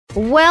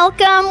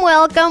Welcome,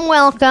 welcome,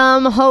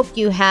 welcome. Hope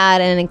you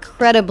had an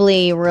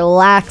incredibly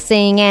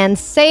relaxing and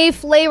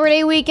safe Labor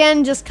Day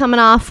weekend, just coming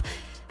off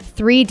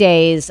 3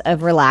 days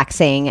of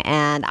relaxing.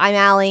 And I'm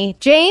Allie.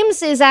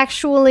 James is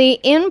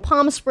actually in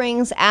Palm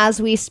Springs as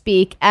we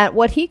speak at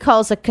what he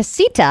calls a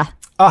casita.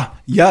 Ah,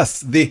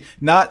 yes.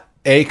 Not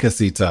a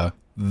casita,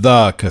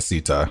 the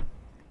casita.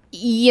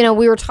 You know,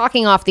 we were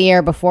talking off the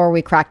air before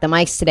we cracked the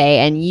mics today,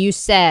 and you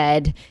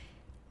said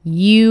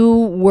you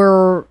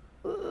were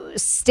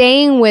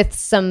staying with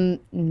some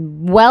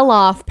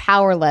well-off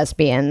power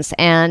lesbians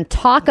and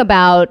talk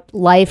about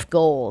life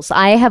goals.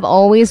 I have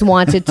always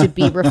wanted to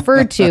be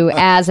referred to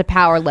as a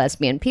power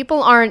lesbian.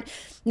 People aren't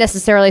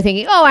necessarily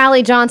thinking, oh,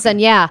 Allie Johnson,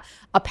 yeah,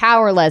 a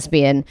power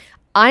lesbian.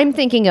 I'm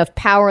thinking of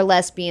power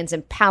lesbians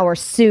in power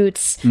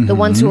suits, the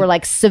ones who are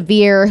like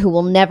severe, who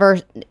will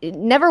never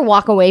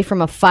walk away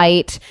from a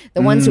fight,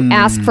 the ones who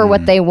ask for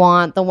what they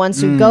want, the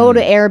ones who go to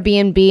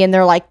Airbnb and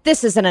they're like,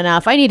 this isn't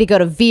enough. I need to go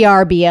to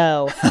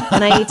VRBO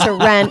and I need to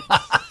rent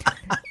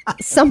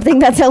something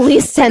that's at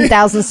least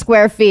 10,000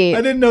 square feet.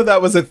 I didn't know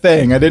that was a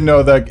thing. I didn't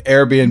know that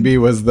Airbnb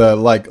was the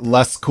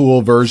less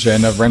cool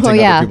version of renting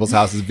other people's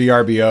houses.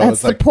 VRBO.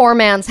 That's the poor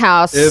man's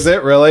house. Is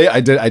it really? I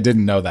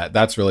didn't know that.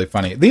 That's really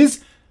funny.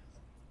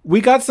 We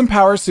got some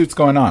power suits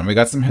going on. We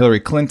got some Hillary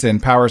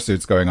Clinton power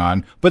suits going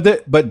on, but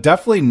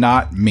definitely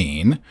not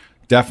mean.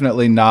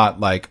 Definitely not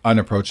like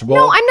unapproachable.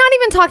 No, I'm not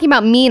even talking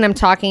about mean. I'm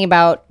talking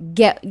about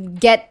get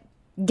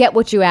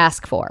what you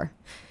ask for.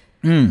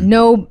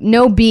 No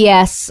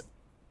BS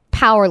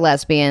power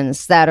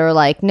lesbians that are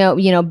like,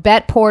 no,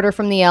 Bette Porter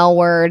from the L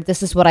Word.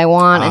 This is what I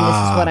want, and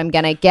this is what I'm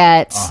gonna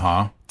get.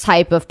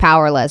 Type of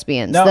power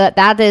lesbians. No.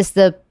 That's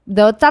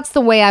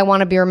the way I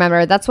want to be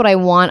remembered. That's what I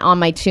want on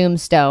my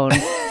tombstone.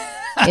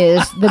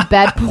 Is the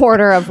Bette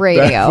Porter of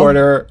radio. Bette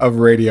Porter of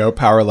radio,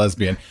 power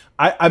lesbian.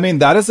 I mean,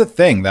 that is a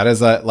thing. That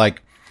is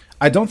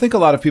I don't think a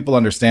lot of people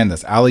understand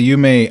this. Allie, you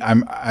may,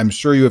 I'm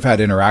sure you have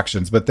had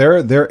interactions, but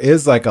there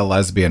is like a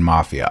lesbian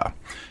mafia.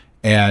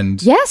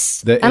 And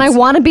yes, and I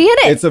want to be in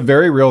it. It's a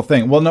very real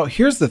thing. Well, no,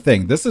 here's the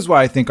thing. This is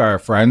why I think our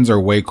friends are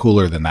way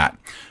cooler than that.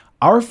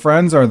 Our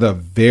friends are the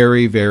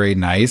very, very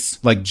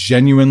nice, like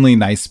genuinely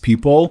nice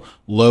people,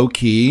 low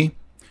key.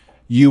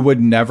 You would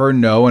never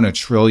know in a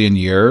trillion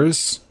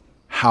years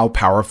how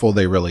powerful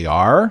they really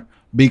are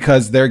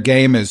because their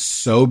game is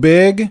so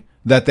big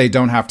that they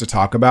don't have to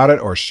talk about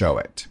it or show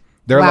it.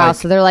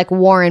 So they're like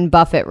Warren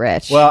Buffett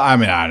rich. Well, I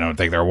mean, I don't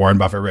think they're Warren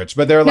Buffett rich,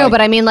 but they're no, but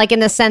I mean like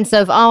in the sense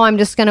of, oh, I'm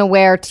just going to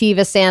wear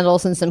Teva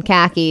sandals and some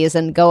khakis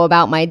and go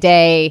about my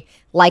day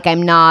like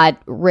I'm not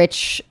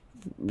rich.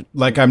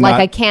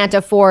 I can't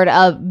afford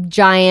a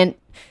giant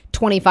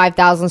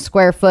 25,000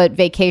 square foot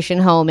vacation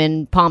home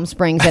in Palm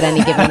Springs at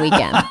any given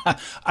weekend.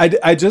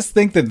 I just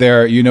think that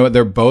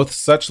they're both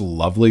such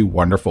lovely,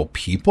 wonderful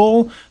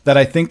people that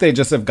I think they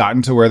just have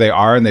gotten to where they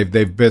are, and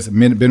they've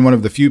been one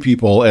of the few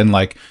people in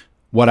like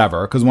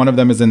whatever, because one of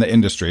them is in the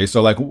industry.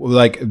 So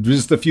like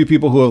just a few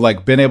people who have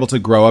like been able to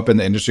grow up in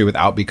the industry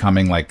without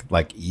becoming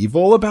like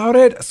evil about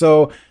it.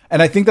 So,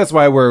 and I think that's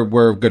why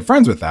we're good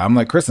friends with them.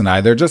 Like Chris and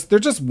I, they're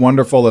just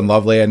wonderful and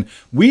lovely. And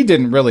we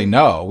didn't really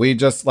know. We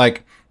just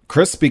like,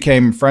 Chris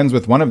became friends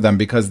with one of them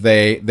because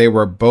they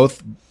were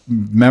both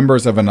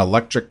members of an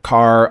electric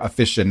car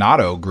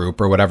aficionado group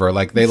or whatever.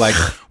 Like they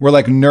were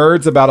like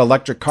nerds about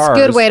electric cars.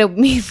 It's a good way to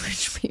meet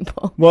rich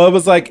people. Well, it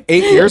was like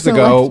 8 years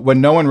ago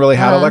when no one really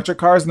had electric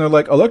cars, and they're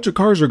like, electric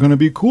cars are going to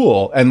be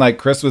cool. And like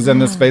Chris was in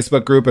this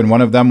Facebook group, and one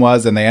of them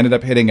was, and they ended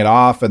up hitting it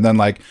off. And then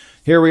like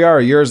here we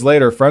are years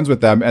later, friends with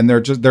them, and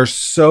they're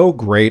so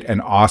great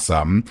and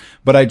awesome.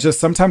 But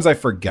sometimes I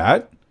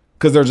forget.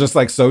 Because they're just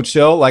like so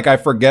chill. Like I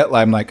forget,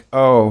 I'm like,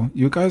 oh,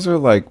 you guys are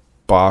like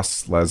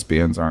boss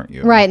lesbians, aren't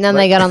you? Right. And then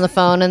they get on the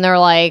phone and they're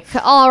like,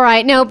 all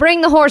right, no, bring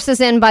the horses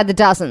in by the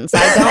dozens.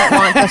 I don't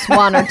want just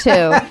one or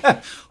two.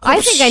 I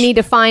think I need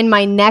to find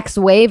my next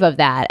wave of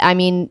that. I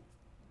mean,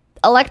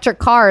 electric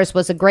cars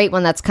was a great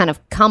one that's kind of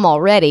come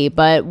already.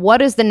 But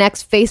what is the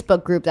next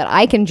Facebook group that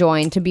I can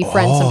join to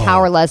befriend some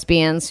power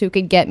lesbians who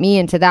could get me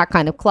into that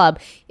kind of club?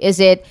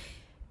 Is it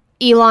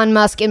Elon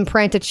Musk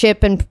imprint a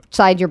chip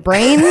inside your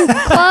brain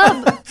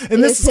club?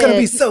 And this is going to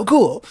be so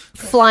cool.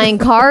 Flying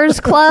cars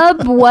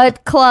club?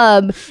 What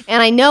club?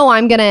 And I know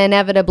I'm going to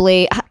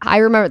inevitably, I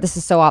remember, this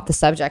is so off the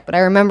subject, but I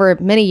remember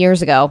many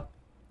years ago,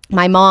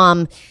 my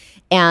mom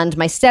and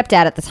my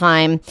stepdad at the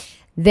time,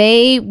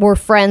 they were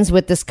friends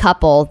with this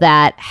couple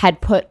that had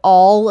put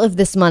all of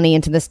this money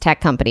into this tech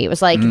company. It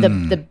was like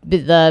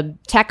the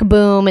tech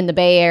boom in the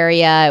Bay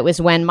Area. It was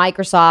when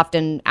Microsoft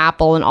and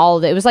Apple and all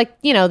of it. It was like,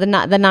 the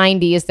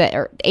 90s,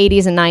 or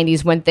 80s and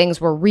 90s when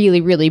things were really,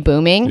 really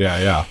booming.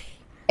 Yeah.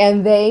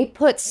 And they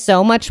put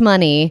so much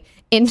money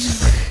into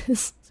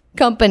this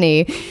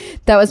company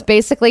that was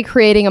basically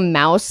creating a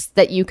mouse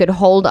that you could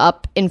hold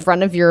up in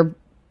front of your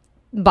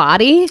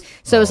body.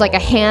 So it was like a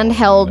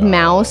handheld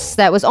mouse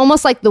that was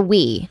almost like the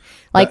Wii.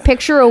 Like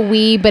picture a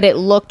Wii, but it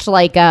looked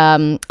like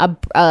a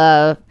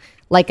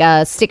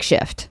stick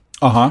shift.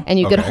 and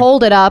you could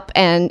hold it up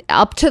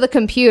to the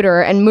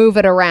computer and move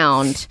it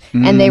around.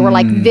 And they were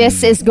like,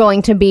 this is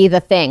going to be the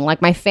thing.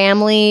 Like my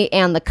family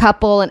and the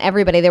couple and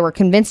everybody, they were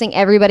convincing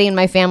everybody in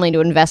my family to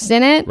invest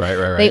in it.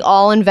 Right. They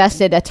all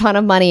invested a ton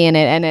of money in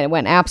it, and it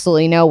went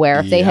absolutely nowhere.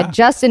 If they had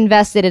just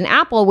invested in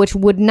Apple, which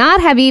would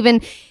not have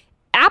even...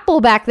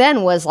 Apple back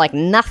then was like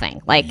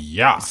nothing. Like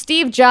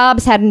Steve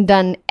Jobs hadn't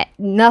done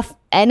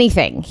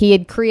anything. He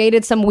had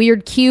created some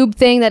weird cube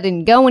thing that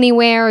didn't go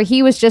anywhere.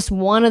 He was just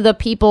one of the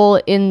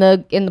people in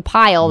the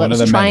pile that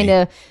was trying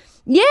to...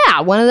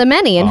 Yeah, one of the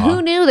many. And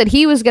who knew that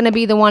he was going to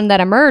be the one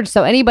that emerged?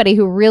 So anybody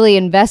who really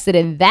invested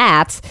in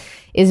that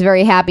is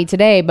very happy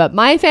today. But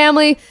my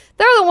family,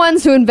 they're the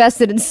ones who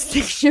invested in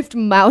stick shift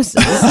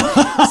mouses.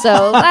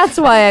 So that's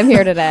why I'm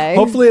here today.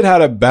 Hopefully it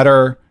had a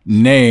better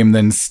name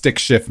than stick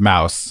shift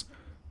mouse.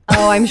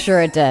 Oh, I'm sure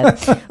it did.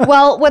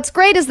 Well, what's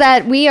great is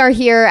that we are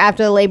here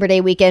after the Labor Day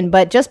weekend,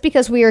 but just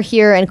because we are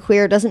here and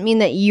queer doesn't mean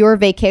that your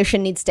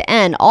vacation needs to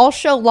end. All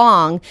show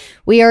long,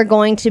 we are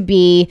going to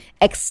be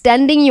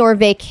extending your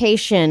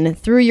vacation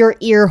through your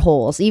ear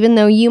holes. Even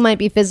though you might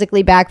be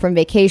physically back from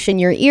vacation,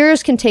 your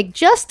ears can take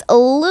just a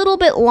little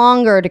bit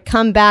longer to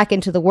come back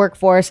into the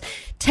workforce.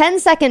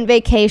 10-second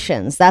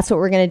vacations. That's what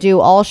we're going to do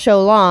all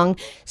show long.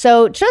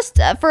 So just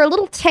for a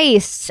little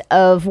taste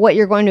of what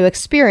you're going to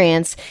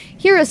experience,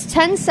 here is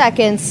 10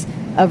 seconds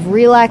of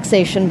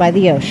relaxation by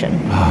the ocean.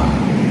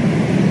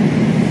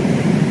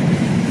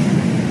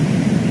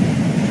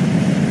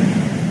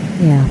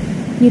 Yeah,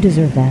 you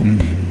deserve that.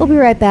 We'll be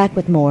right back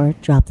with more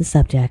Drop the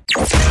Subject.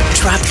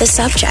 Drop the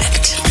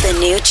Subject, the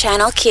new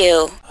Channel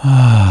Q.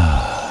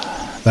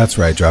 That's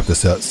right, Drop the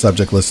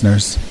Subject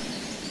listeners.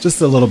 Just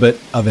a little bit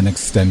of an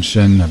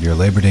extension of your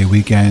Labor Day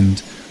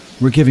weekend.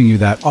 We're giving you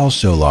that all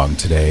show long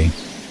today.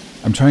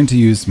 I'm trying to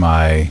use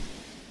my...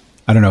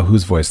 I don't know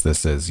whose voice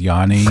this is.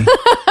 Yanni,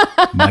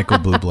 Michael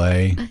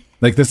Bublé.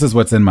 Like, this is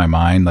what's in my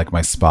mind, like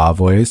my spa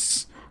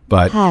voice.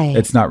 But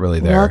it's not really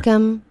there.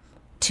 Welcome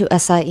to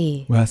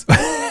Acai.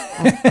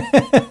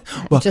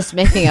 Well, just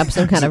making up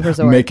some kind of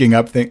resort. Making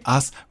up thing.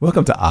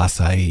 Welcome to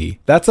Acai.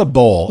 That's a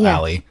bowl,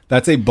 Allie.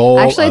 That's a bowl.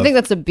 Actually, I think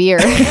that's a beer.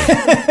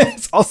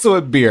 It's also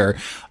a beer.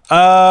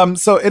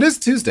 So it is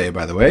Tuesday,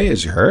 by the way,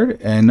 as you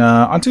heard. And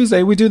on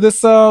Tuesday, we do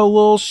this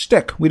little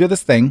shtick. We do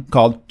this thing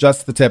called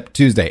Just the Tip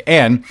Tuesday.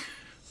 And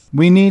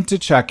we need to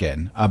check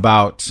in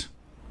about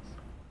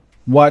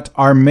what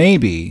are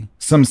maybe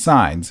some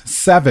signs,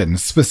 7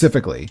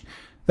 specifically,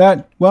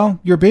 that, well,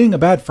 you're being a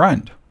bad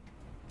friend.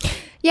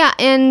 Yeah,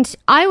 and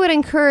I would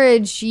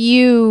encourage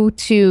you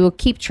to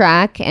keep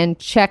track and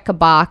check a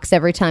box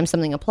every time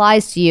something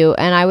applies to you.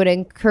 And I would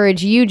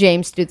encourage you,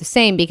 James, to do the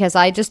same, because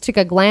I just took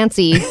a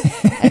glancey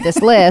at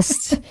this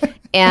list,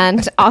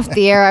 and off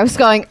the air I was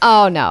going,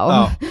 oh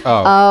no.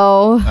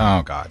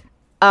 Oh God.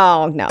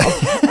 Oh no.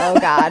 Oh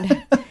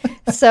God.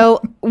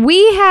 So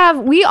we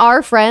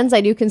are friends.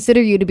 I do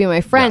consider you to be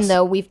my friend,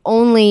 though we've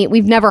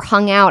never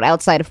hung out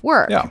outside of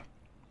work. Yeah.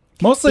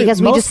 Mostly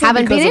because we just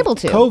haven't been able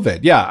to. COVID.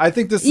 Yeah. I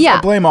think this is, I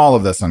blame all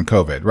of this on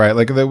COVID, right?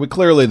 Like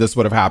clearly this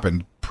would have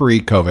happened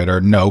pre-COVID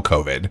or no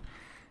COVID.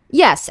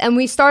 Yes. And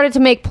we started to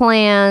make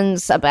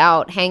plans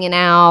about hanging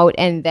out,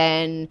 and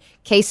then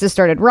cases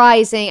started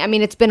rising. I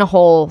mean, it's been a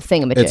whole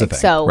thingamajig. It's a thing.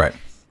 So, right.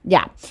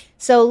 Yeah.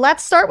 So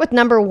let's start with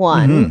number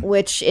 1,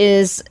 which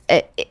is,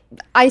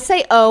 I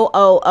say,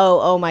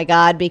 oh my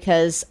God,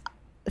 because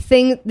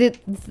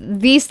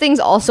these things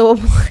also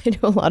apply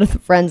to a lot of the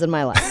friends in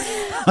my life.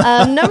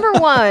 Number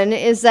 1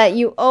 is that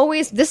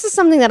this is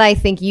something that I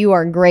think you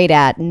are great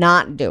at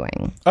not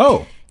doing.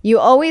 Oh. You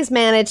always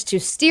manage to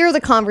steer the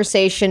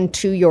conversation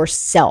to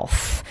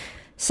yourself.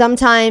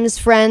 Sometimes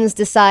friends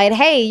decide,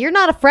 hey, you're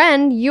not a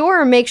friend, you're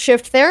a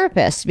makeshift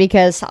therapist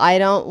because I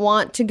don't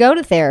want to go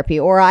to therapy,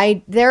 or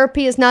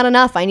therapy is not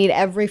enough. I need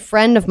every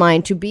friend of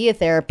mine to be a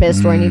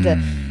therapist, or I need to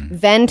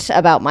vent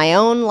about my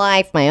own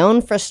life, my own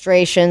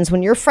frustrations.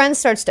 When your friend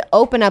starts to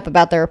open up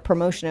about their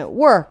promotion at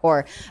work,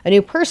 or a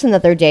new person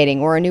that they're dating,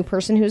 or a new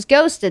person who's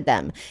ghosted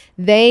them,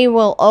 they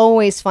will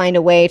always find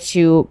a way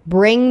to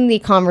bring the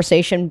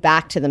conversation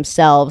back to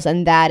themselves.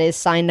 And that is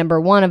sign number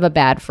 1 of a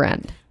bad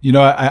friend. You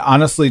know, I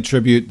honestly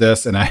attribute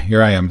this, and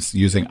here I am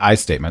using I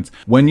statements.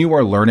 When you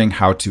are learning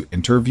how to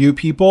interview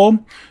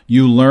people,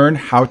 you learn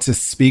how to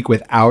speak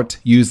without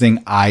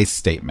using I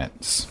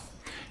statements.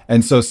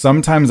 And so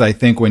sometimes I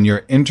think when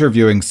you're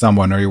interviewing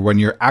someone, or when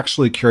you're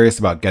actually curious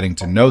about getting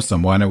to know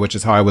someone, which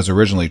is how I was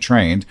originally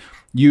trained,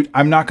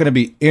 I'm not going to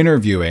be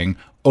interviewing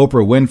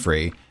Oprah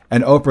Winfrey.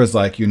 And Oprah's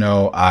like,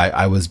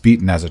 I was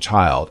beaten as a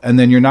child. And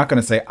then you're not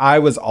going to say, I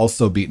was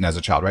also beaten as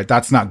a child, right?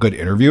 That's not good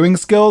interviewing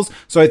skills.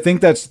 So I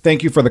think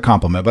thank you for the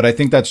compliment. But I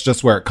think that's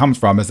just where it comes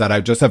from, is that I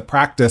just have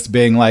practiced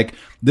being like,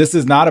 this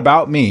is not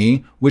about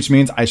me, which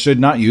means I should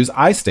not use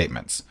I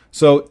statements.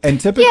 So, and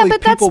typically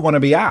people want to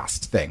be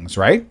asked things,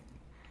 right?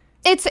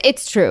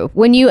 It's true.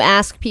 When you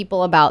ask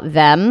people about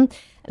them,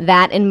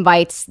 that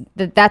invites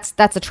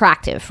that's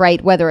attractive,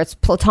 right? Whether it's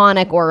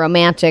platonic or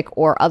romantic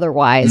or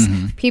otherwise,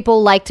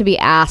 people like to be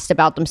asked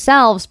about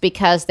themselves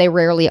because they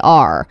rarely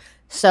are.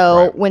 So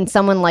Right. when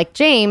someone like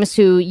James,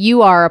 who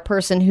you are a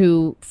person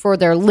who for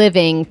their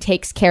living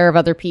takes care of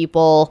other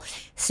people,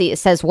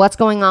 says what's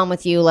going on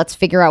with you, let's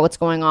figure out what's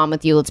going on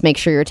with you, let's make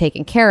sure you're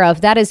taken care of,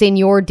 that is in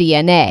your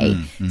DNA.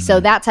 So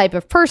that type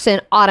of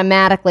person,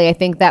 automatically, I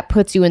think that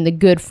puts you in the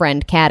good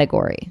friend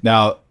category.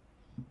 Now,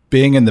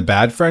 being in the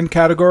bad friend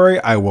category,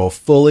 I will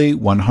fully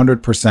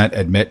 100%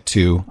 admit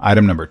to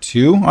item number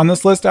 2 on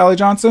this list, Allie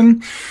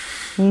Johnson.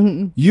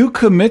 You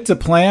commit to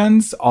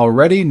plans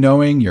already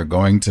knowing you're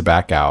going to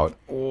back out.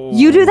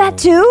 You do that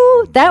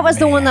too? That was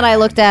the one that I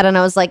looked at and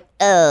I was like,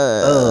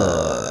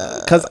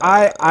 Because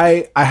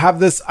I have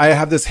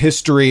this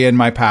history in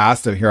my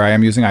past of, here I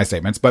am using I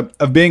statements, but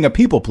of being a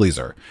people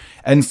pleaser.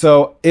 And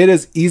so it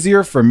is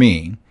easier for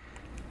me.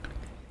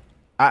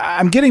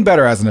 I'm getting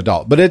better as an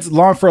adult, but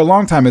for a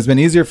long time, it's been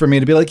easier for me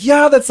to be like,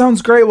 yeah, that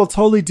sounds great. We'll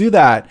totally do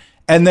that.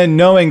 And then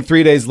knowing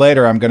 3 days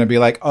later, I'm going to be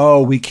like,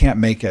 oh, we can't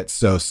make it.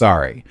 So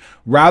sorry.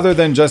 Rather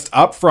than just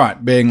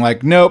upfront being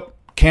like, nope,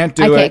 can't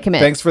do I it. can't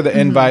commit. Thanks for the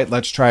invite.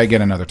 Let's try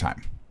again another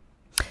time.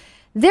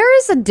 there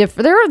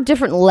are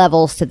different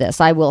levels to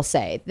this, I will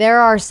say. There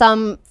are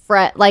some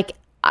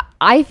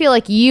I feel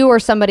like you are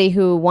somebody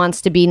who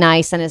wants to be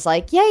nice and is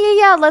like,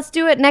 yeah, let's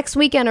do it next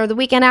weekend or the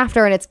weekend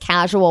after, and it's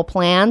casual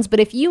plans. But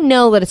if you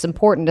know that it's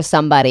important to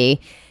somebody,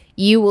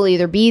 you will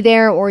either be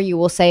there or you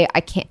will say,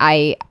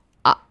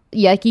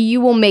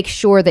 you will make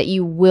sure that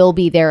you will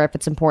be there if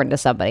it's important to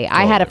somebody.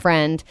 Totally. I had a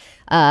friend,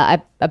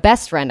 a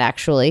best friend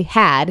actually,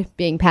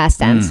 being past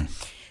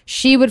tense.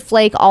 She would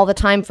flake all the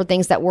time for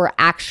things that were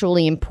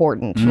actually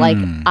important, like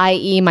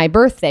i.e. my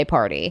birthday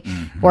party,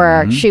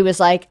 where she was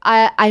like,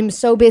 I'm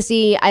so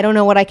busy, I don't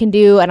know what I can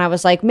do. And I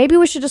was like, maybe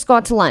we should just go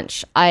out to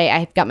lunch.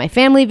 I've got my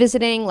family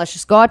visiting, let's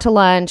just go out to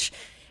lunch.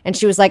 And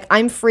she was like,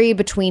 I'm free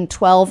between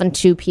 12 and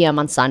 2 p.m.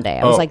 on Sunday.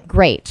 I was like,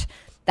 great,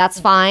 that's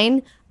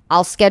fine.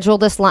 I'll schedule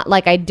this,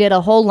 like I did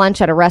a whole lunch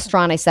at a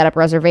restaurant. I set up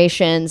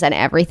reservations and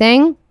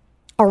everything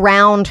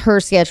around her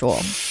schedule.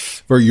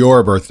 For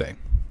your birthday.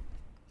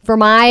 For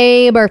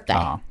my birthday.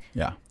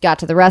 Yeah. Got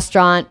to the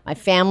restaurant. My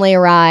family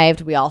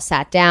arrived. We all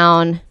sat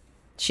down.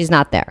 She's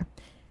not there.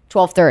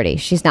 12:30.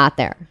 She's not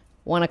there.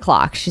 1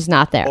 o'clock. She's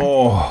not there.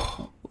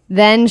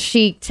 Then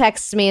she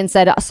texts me and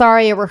said,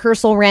 sorry, a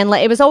rehearsal ran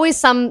late. It was always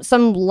some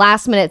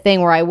last minute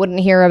thing where I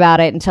wouldn't hear about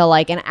it until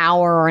like an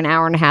hour or an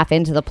hour and a half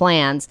into the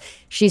plans.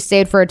 She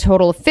stayed for a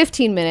total of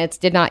 15 minutes,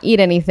 did not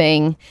eat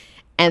anything.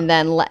 And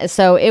then,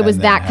 so it was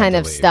that kind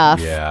of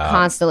stuff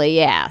constantly.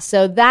 Yeah.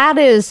 So that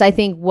is, I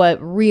think, what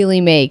really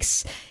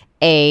makes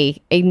a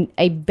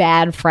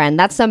bad friend.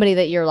 That's somebody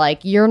that you're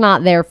like, you're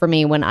not there for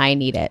me when I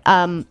need it.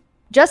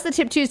 Just the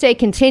Tip Tuesday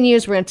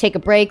continues. We're going to take a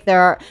break. We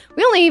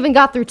only even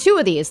got through 2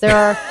 of these. There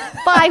are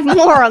 5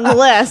 more on the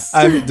list.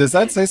 Does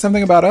that say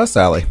something about us,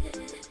 Allie?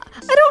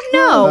 I don't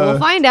know. We'll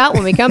find out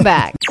when we come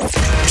back.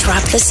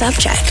 Drop the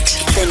subject.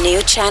 The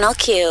new Channel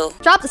Q.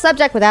 Drop the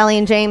subject with Allie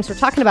and James. We're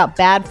talking about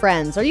bad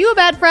friends. Are you a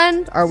bad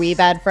friend? Are we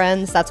bad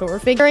friends? That's what we're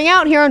figuring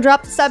out here on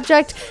Drop the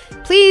Subject.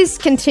 Please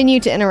continue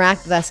to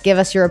interact with us. Give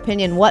us your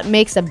opinion. What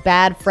makes a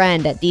bad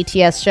friend at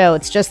DTS Show?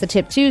 It's just the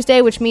Tip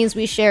Tuesday, which means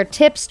we share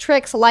tips,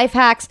 tricks, life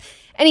hacks,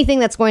 anything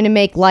that's going to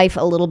make life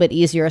a little bit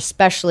easier,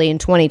 especially in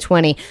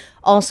 2020.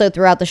 Also,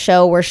 throughout the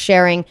show, we're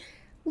sharing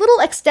little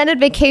extended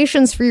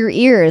vacations for your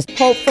ears.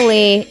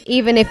 Hopefully,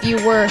 even if you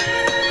were...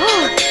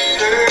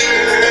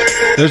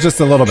 There's just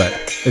a little bit.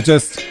 It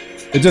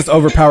just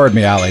overpowered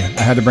me, Allie.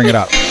 I had to bring it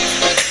up.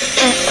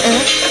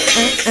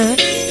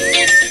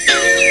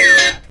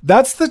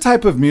 That's the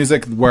type of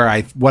music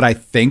where what I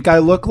think I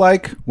look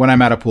like when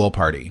I'm at a pool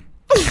party.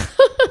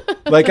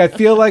 Like, I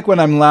feel like when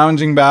I'm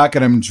lounging back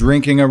and I'm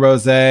drinking a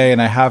rosé and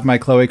I have my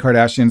Khloe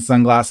Kardashian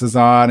sunglasses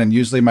on and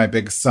usually my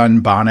big sun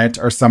bonnet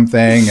or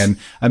something, and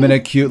I'm in a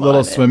cute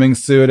little swimming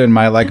suit and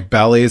my like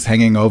belly's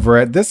hanging over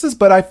it.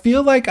 But I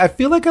feel like I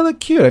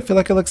look cute. I feel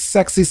like I look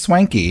sexy,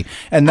 swanky,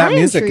 and that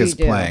music is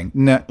playing.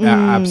 No,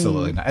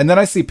 absolutely not. And then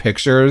I see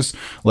pictures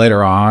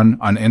later on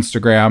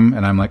Instagram,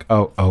 and I'm like,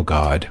 oh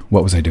God,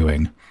 what was I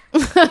doing?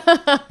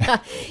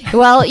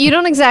 Well, you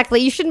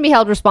shouldn't be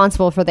held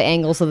responsible for the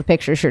angles of the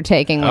pictures you're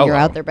taking when you're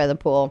out there by the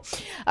pool.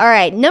 All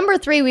right, number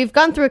 3, we've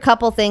gone through a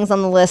couple things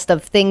on the list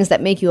of things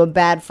that make you a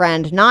bad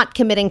friend. Not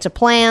committing to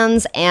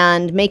plans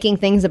and making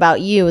things about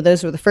you.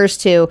 Those were the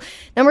first 2.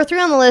 Number 3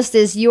 on the list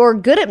is you're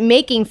good at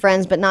making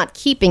friends but not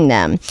keeping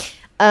them.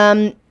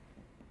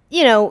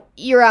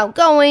 You're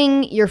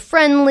outgoing, you're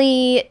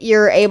friendly,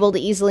 you're able to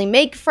easily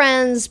make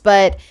friends,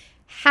 but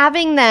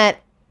having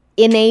that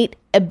innate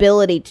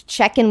ability to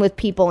check in with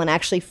people and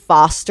actually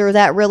foster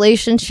that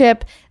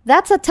relationship,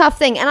 that's a tough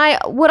thing. And I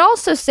would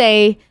also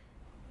say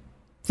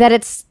that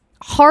it's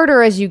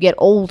harder as you get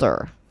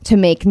older to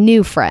make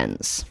new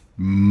friends.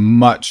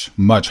 Much,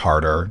 much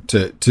harder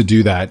to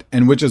do that.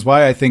 And which is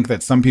why I think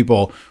that some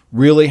people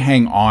really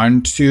hang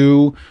on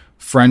to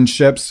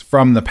friendships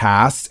from the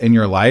past in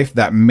your life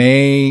that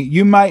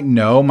you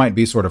might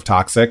be sort of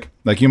toxic.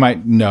 Like, you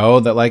might know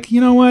that, like,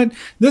 you know what,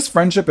 this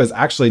friendship is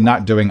actually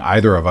not doing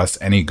either of us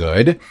any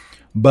good.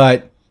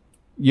 But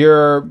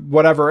you're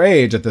whatever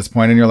age at this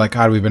point and you're like,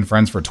 God, we've been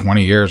friends for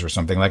 20 years or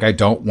something. Like, I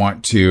don't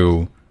want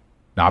to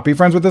not be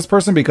friends with this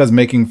person because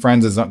making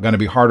friends is going to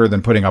be harder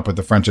than putting up with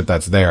the friendship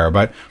that's there.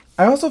 But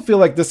I also feel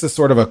like this is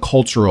sort of a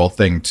cultural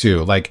thing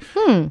too. Like,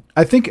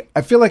 I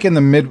feel like at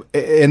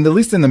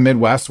least in the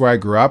Midwest where I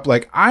grew up,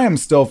 like I am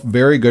still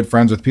very good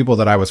friends with people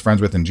that I was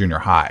friends with in junior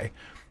high.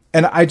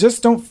 And I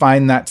just don't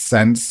find that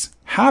sense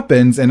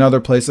happens in other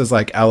places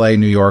like LA,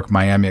 New York,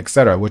 Miami,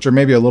 etc., which are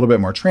maybe a little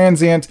bit more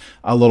transient,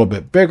 a little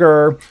bit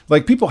bigger.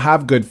 Like people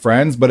have good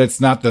friends, but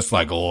it's not this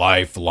like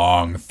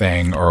lifelong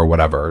thing or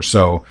whatever.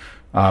 So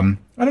I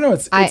don't know.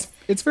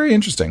 It's very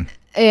interesting.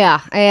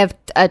 Yeah, I have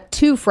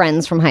 2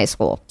 friends from high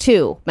school,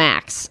 2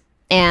 max,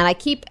 and I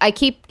keep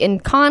in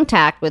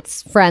contact with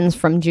friends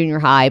from junior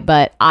high.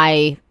 But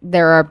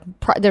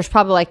there's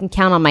probably I can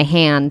count on my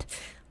hand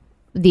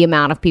the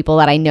amount of people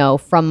that I know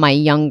from my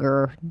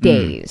younger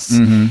days.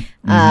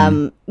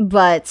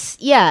 But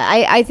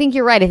yeah, I think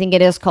you're right. I think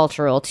it is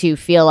cultural to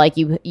feel like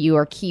you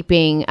are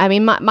keeping. I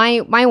mean,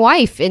 my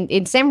wife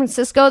in San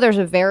Francisco, there's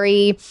a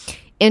very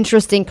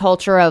interesting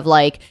culture of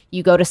like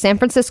you go to San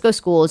Francisco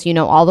schools, you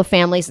know all the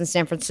families in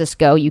San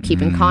Francisco, you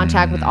keep in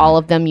contact with all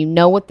of them, you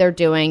know what they're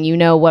doing, you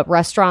know what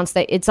restaurants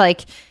it's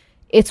like.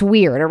 It's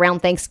weird. Around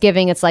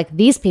Thanksgiving, it's like,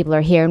 these people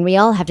are here and we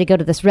all have to go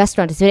to this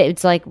restaurant.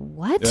 It's like,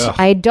 what? Ugh.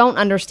 I don't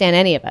understand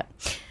any of it.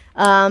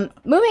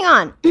 Moving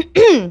on.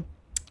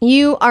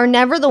 You are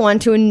never the one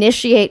to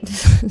initiate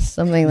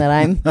something that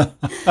I'm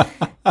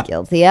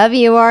guilty of.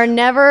 You are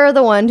never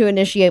the one to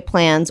initiate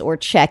plans or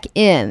check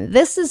in.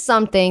 This is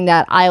something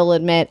that I'll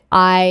admit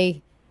this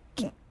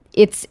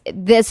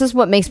is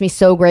what makes me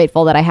so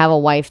grateful that I have a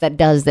wife that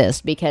does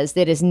this, because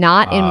it is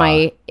not in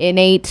my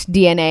innate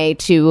DNA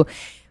to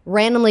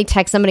randomly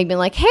text somebody being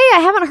like, hey, I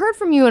haven't heard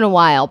from you in a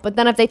while. But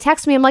then if they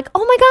text me, I'm like,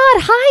 oh my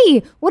God,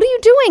 hi, what are you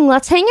doing?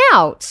 Let's hang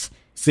out.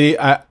 See,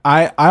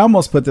 I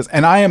almost put this,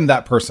 and I am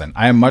that person.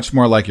 I am much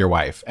more like your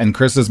wife, and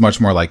Chris is much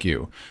more like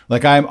you.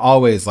 Like, I'm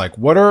always like,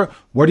 what are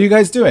you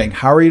guys doing?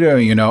 How are you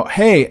doing? You know,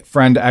 hey,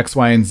 friend X,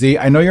 Y, and Z,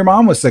 I know your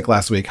mom was sick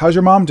last week. How's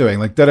your mom doing?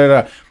 Like,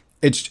 da-da-da.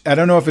 I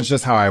don't know if it's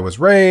just how I was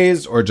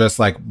raised or just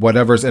like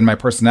whatever's in my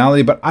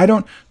personality, but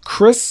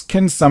Chris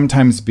can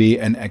sometimes be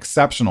an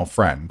exceptional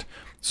friend.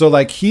 So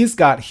like he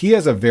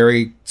has a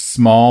very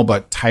small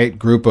but tight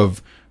group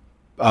of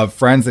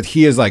friends that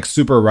he is like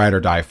super ride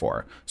or die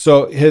for.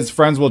 So his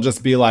friends will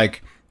just be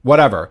like,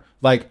 whatever,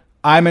 like,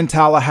 I'm in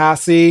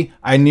Tallahassee,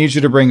 I need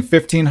you to bring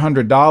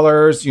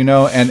 $1,500, you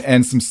know,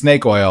 and some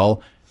snake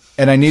oil,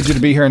 and I need you to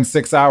be here in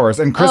 6 hours.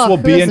 And Chris will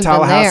be in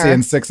Tallahassee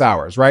in 6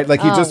 hours, right?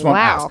 Like he just won't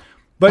ask.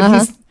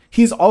 But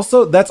he's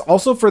also, that's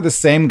also for the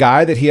same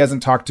guy that he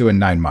hasn't talked to in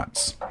 9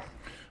 months.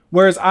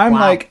 Whereas I'm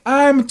like,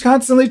 I'm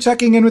constantly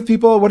checking in with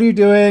people. What are you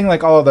doing?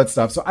 Like all of that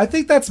stuff. So I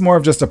think that's more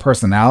of just a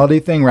personality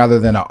thing rather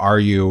than are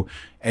you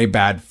a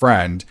bad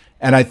friend?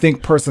 And I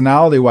think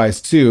personality wise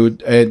too,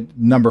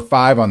 number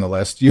 5 on the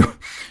list,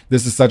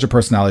 this is such a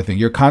personality thing.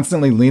 You're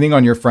constantly leaning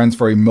on your friends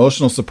for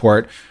emotional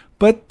support,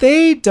 but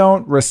they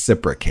don't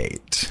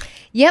reciprocate.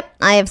 Yep,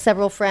 I have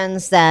several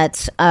friends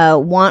that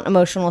want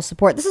emotional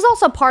support. This is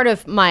also part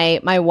of my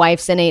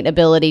wife's innate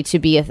ability to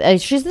be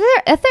she's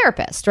a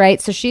therapist,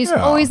 right? So she's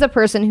always the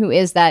person who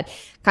is that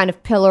kind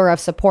of pillar of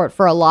support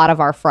for a lot of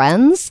our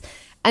friends.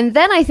 And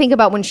then I think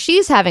about when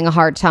she's having a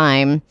hard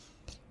time,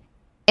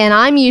 and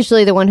I'm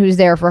usually the one who's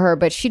there for her,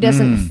 but she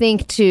doesn't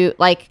think to,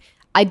 like,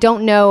 I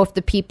don't know if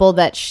the people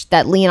that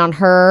lean on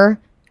her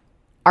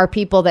are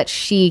people that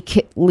she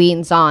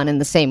leans on in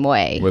the same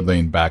way. Would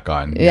lean back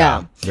on.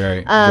 Yeah.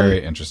 Very,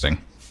 very interesting.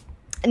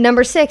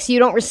 Number 6, you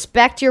don't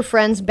respect your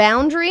friends'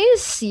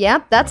 boundaries.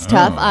 Yep, that's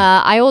tough.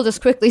 I will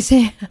just quickly say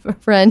I have a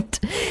friend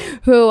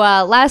who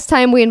last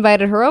time we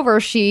invited her over,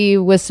 she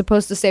was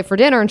supposed to stay for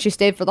dinner and she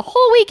stayed for the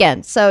whole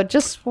weekend. So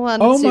just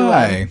wanted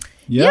to...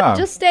 Yep,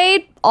 just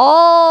stayed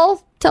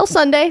all till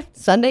Sunday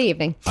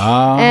evening.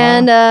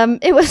 And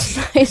it was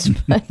nice,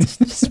 but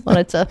just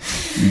wanted to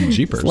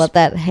just let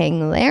that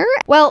hang there.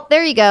 Well,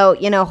 there you go.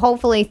 You know,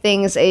 hopefully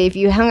things, if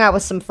you hung out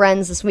with some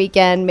friends this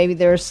weekend, maybe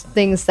there's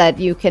things that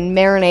you can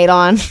marinate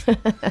on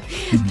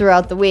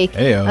throughout the week.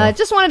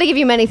 Just wanted to give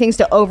you many things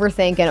to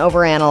overthink and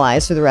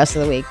overanalyze through the rest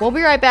of the week. We'll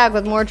be right back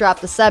with more Drop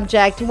the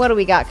Subject. What do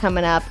we got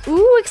coming up?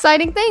 Ooh,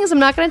 exciting things. I'm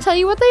not going to tell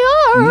you what they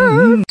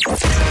are.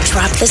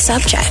 Drop the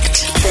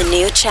Subject. The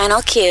new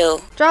Channel Q.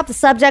 Drop the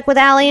Subject with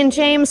Allie and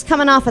James,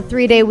 coming off a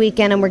 3-day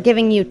weekend, and we're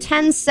giving you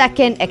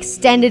 10-second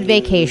extended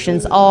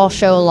vacations all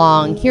show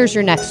long. Here's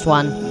your next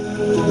one.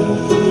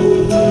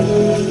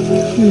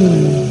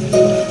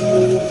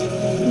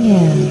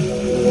 Yeah.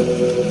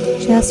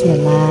 Just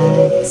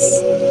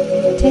relax.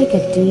 Take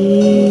a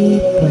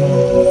deep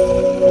breath.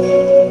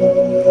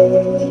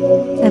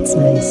 That's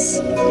nice.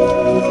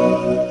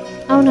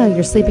 Oh no,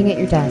 you're sleeping at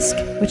your desk,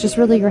 which is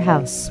really your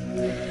house.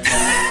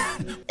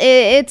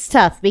 It's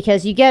tough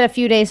because you get a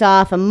few days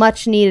off, a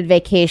much needed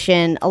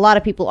vacation. A lot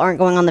of people aren't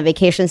going on the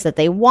vacations that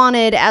they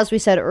wanted. As we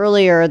said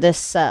earlier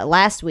this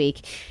last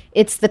week,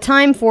 it's the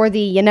time for the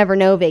you never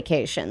know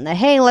vacation. The,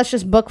 hey, let's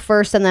just book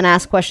first and then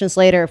ask questions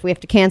later. If we have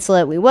to cancel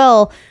it, we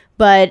will.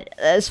 But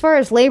as far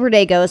as Labor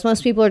Day goes,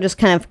 most people are just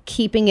kind of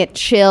keeping it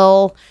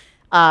chill.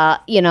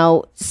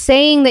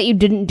 Saying that you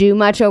didn't do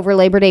much over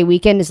Labor Day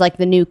weekend is like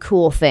the new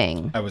cool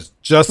thing. I was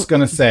just going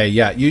to say,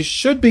 yeah, you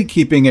should be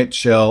keeping it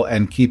chill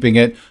and keeping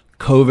it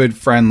COVID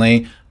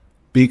friendly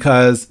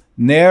because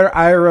ne'er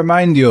I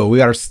remind you,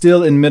 we are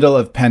still in middle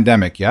of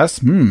pandemic, yes?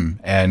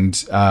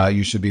 And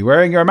you should be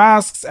wearing your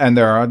masks and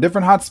there are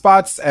different hot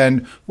spots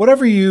and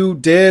whatever you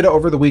did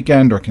over the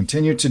weekend or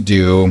continue to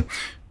do,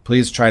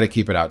 please try to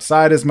keep it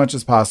outside as much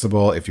as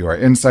possible. If you are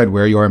inside,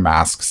 wear your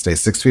mask. Stay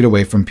 6 feet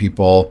away from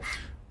people.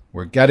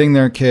 We're getting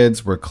there,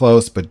 kids. We're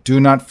close, but do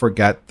not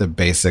forget the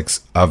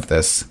basics of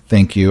this.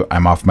 Thank you.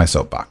 I'm off my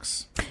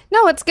soapbox.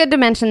 No, it's good to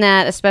mention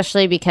that,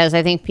 especially because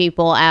I think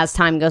people, as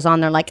time goes on,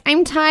 they're like,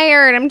 I'm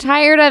tired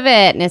of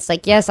it. And it's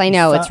like, yes, I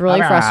know. It's really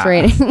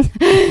frustrating.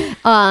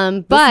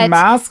 But this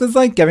mask is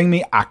like giving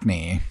me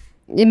acne.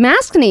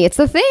 Maskne, it's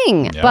the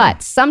thing. Yeah.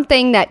 But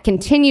something that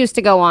continues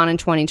to go on in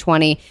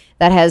 2020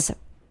 that has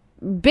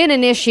been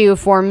an issue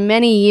for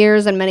many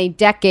years and many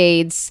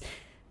decades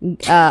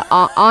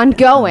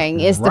ongoing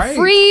is the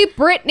Free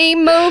Britney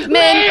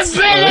movement.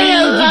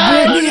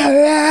 Britney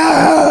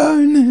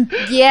alone.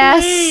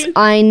 Yes,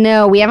 I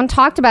know. We haven't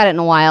talked about it in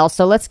a while,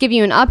 so let's give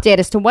you an update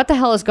as to what the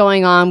hell is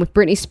going on with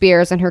Britney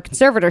Spears and her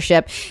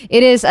conservatorship.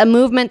 It is a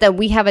movement that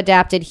we have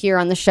adapted here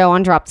on the show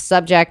on Drop the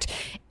Subject,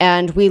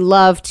 and we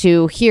love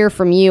to hear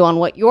from you on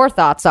what your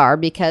thoughts are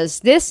because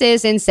this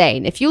is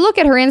insane. If you look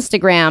at her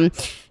Instagram,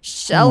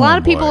 a lot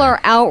of people are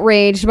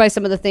outraged by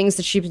some of the things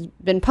that she's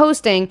been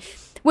posting.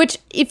 Which,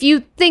 if you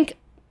think,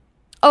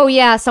 oh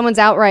yeah, someone's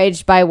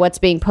outraged by what's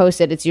being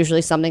posted, it's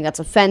usually something that's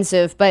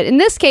offensive. But in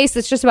this case,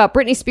 it's just about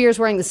Britney Spears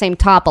wearing the same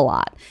top a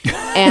lot.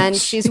 And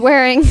she's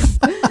wearing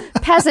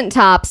peasant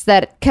tops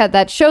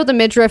that show the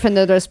midriff, and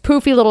they're those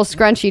poofy little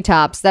scrunchy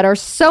tops that are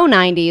so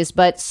 90s,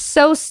 but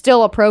so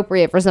still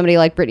appropriate for somebody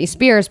like Britney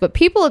Spears. But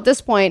people at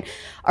this point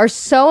are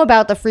so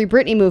about the Free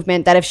Britney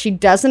movement that if she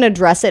doesn't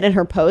address it in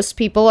her posts,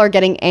 people are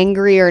getting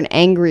angrier and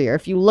angrier.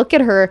 If you look at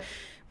her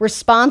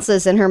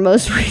responses in her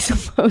most recent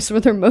post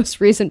with her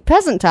most recent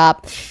peasant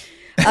top,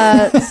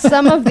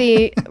 some of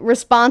the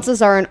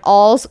responses are in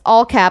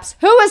all caps.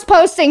 Who is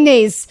posting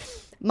these?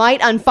 Might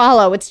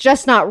unfollow. It's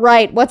just not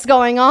right. What's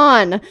going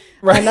on?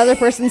 Right. Another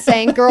person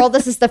saying, girl,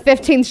 this is the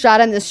 15th shot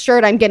in this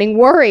shirt. I'm getting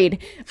worried.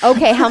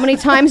 Okay, how many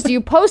times do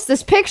you post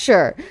this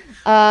picture?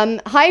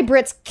 Hi,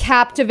 Brit's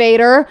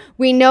Captivator.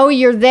 We know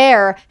you're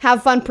there.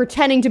 Have fun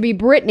pretending to be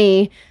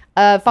Britney.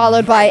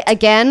 Followed by,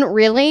 again,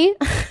 really?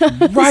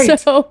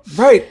 Right.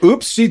 Right.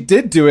 Oops, she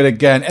did do it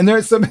again. And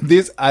there's some of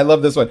these. I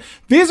love this one.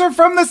 These are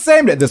from the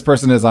same day. This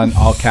person is on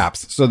all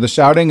caps. So the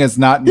shouting is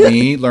not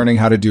me learning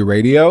how to do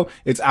radio.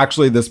 It's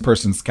actually this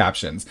person's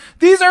captions.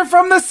 These are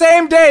from the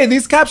same day.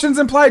 These captions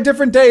imply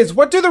different days.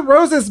 What do the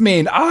roses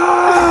mean?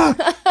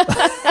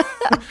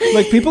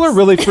 Like, people are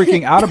really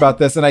freaking out about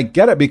this. And I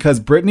get it because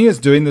Britney is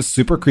doing this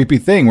super creepy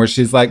thing where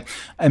she's like,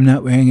 I'm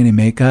not wearing any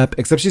makeup.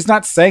 Except she's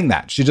not saying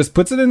that. She just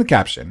puts it in the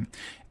caption.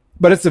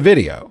 But it's a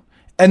video.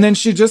 And then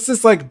she just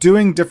is like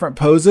doing different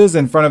poses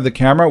in front of the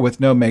camera with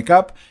no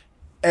makeup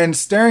and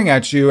staring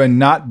at you and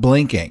not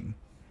blinking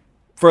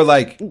for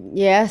like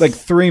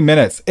 3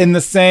 minutes in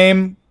the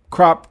same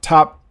crop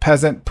top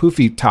peasant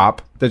poofy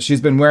top that she's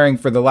been wearing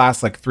for the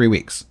last like 3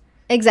 weeks.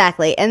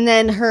 Exactly. And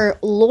then her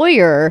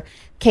lawyer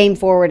came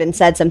forward and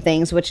said some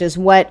things, which is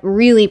what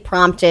really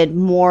prompted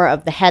more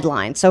of the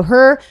headline. So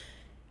her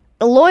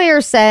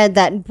lawyer said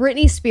that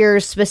Britney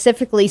Spears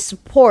specifically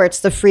supports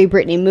the Free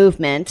Britney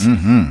movement.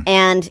 Mm-hmm.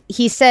 And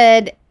he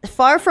said,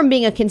 far from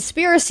being a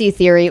conspiracy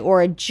theory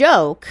or a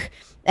joke,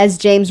 as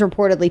James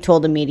reportedly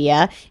told the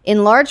media,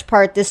 in large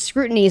part, this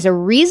scrutiny is a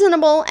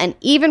reasonable and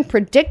even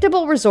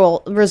predictable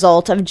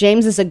result of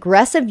James's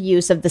aggressive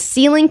use of the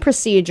sealing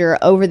procedure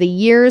over the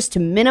years to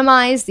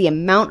minimize the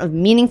amount of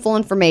meaningful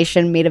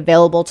information made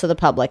available to the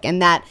public, and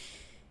that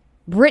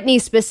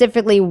Britney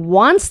specifically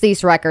wants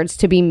these records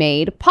to be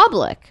made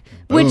public,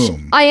 which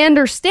I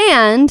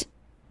understand.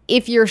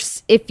 If you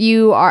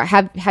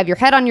have your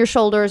head on your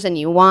shoulders and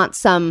you want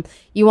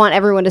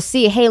everyone to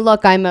see, hey,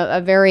 look, I'm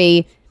a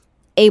very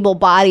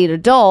able-bodied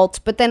adult.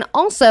 But then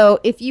also,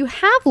 if you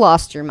have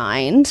lost your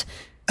mind,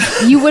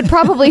 you would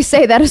probably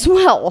say that as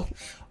well.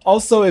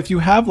 Also, if you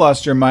have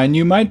lost your mind,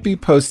 you might be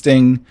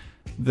posting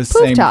the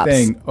same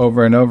thing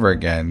over and over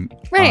again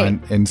on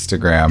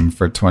Instagram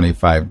for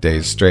 25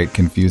 days straight,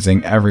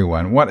 confusing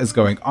everyone. What is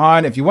going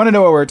on? If you want to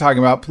know what we're talking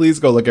about, please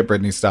go look at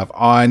Britney's stuff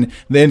on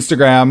the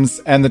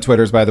Instagrams and the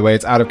Twitters, by the way.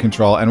 It's out of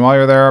control. And while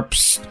you're there,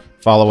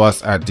 follow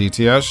us at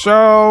DTS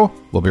Show.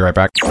 We'll be right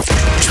back.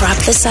 Drop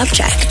the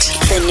Subject,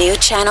 the new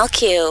Channel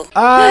Q.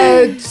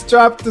 I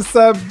dropped the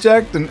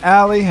subject and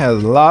Allie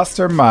has lost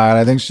her mind.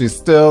 I think she's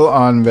still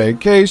on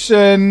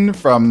vacation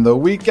from the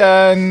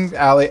weekend.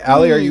 Allie,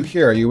 are you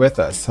here? Are you with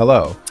us?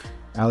 Hello.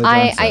 Allie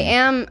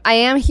Johnson. I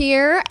am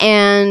here,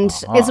 and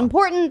it's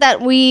important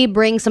that we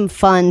bring some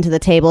fun to the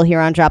table here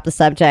on Drop the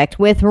Subject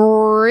with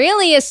real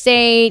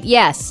estate.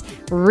 Yes,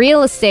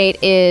 real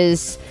estate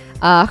is,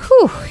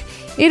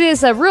 it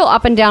is a real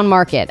up and down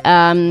market.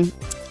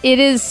 it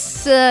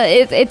is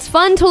it's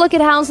fun to look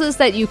at houses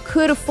that you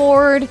could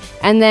afford,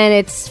 and then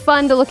it's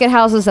fun to look at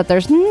houses that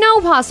there's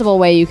no possible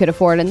way you could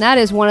afford, and that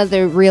is one of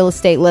the real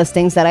estate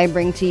listings that I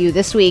bring to you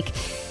this week.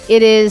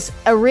 It is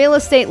a real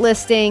estate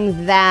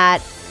listing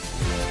that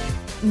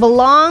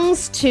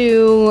belongs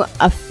to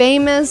a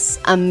famous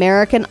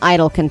American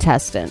Idol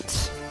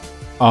contestant.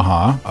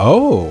 Uh-huh.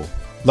 Oh.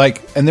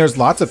 Like, and there's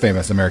lots of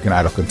famous American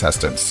Idol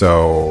contestants,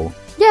 so...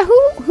 Yeah,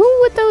 who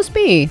would those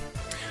be?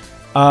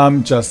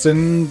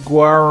 Justin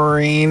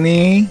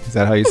Guarini. Is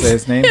that how you say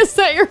his name? Is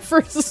that your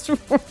first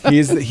one?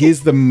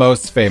 He's the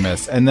most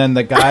famous. And then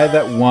the guy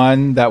that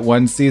won that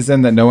one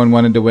season that no one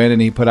wanted to win,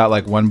 and he put out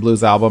like one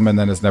blues album and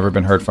then has never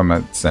been heard from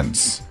it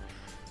since.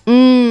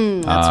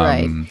 That's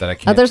right. That I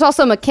can't... There's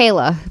also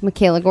Michaela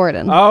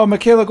Gordon. Oh,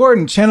 Michaela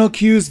Gordon. Channel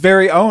Q's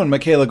very own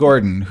Michaela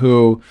Gordon,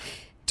 who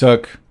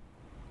took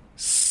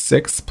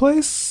 6th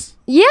place.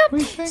 Yep.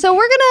 So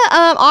we're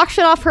gonna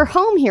auction off her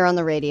home here on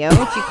the radio.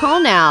 If you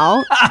call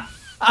now.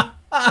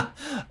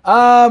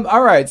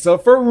 All right. So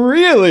for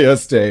real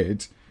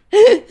estate,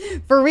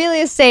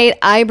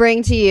 I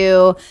bring to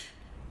you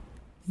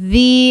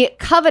the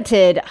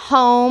coveted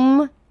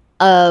home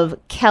of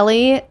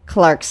Kelly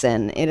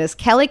Clarkson. It is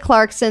Kelly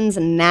Clarkson's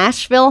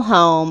Nashville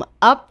home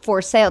up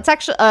for sale.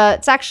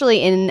 It's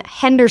actually in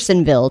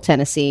Hendersonville,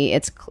 Tennessee.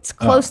 It's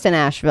close to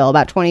Nashville,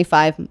 about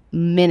 25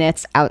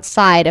 minutes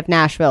outside of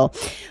Nashville.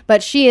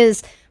 But she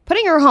is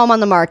putting her home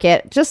on the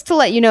market. Just to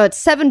let you know, it's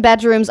 7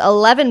 bedrooms,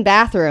 11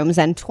 bathrooms,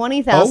 and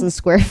 20,000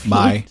 square feet.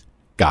 My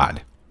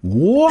God.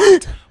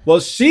 What?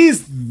 Well,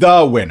 she's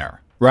the winner.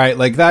 Right,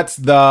 like that's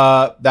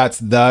the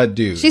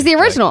dude. She's the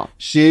original. Like,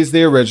 she's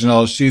the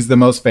original. She's the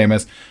most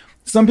famous.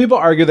 Some people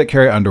argue that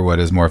Carrie Underwood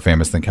is more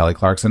famous than Kelly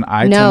Clarkson.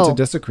 I tend to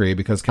disagree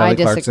because Kelly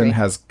Clarkson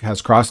has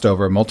crossed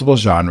over multiple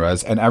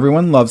genres, and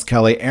everyone loves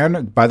Kelly.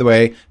 And by the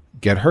way,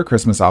 get her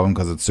Christmas album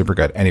because it's super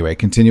good. Anyway,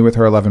 continue with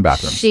her 11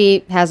 bathrooms.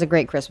 She has a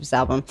great Christmas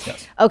album.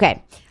 Yes.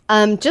 Okay,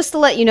 just to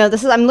let you know,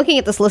 I'm looking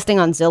at this listing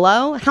on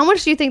Zillow. How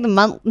much do you think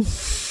the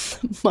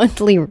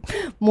monthly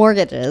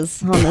mortgage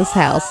is on this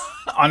house?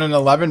 On an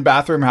 11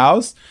 bathroom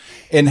house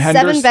in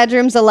Henderson. 7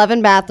 bedrooms,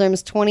 11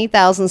 bathrooms,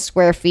 20,000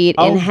 square feet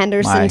in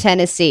Henderson,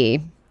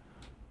 Tennessee.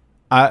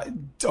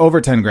 Over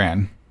 10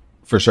 grand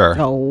for sure.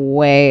 Oh,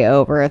 way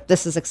over.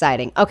 This is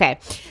exciting. Okay.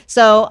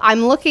 So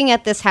I'm looking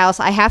at this house.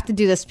 I have to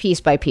do this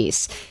piece by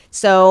piece.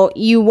 So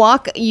you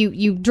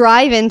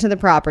drive into the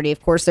property.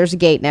 Of course, there's a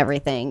gate and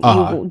everything.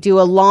 You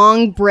do a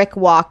long brick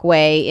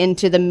walkway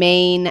into the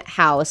main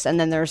house, and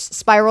then there's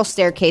spiral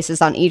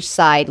staircases on each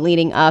side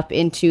leading up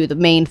into the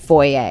main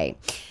foyer.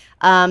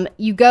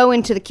 You go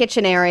into the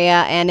kitchen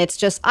area, and it's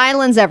just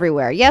islands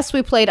everywhere. Yes,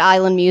 we played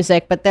island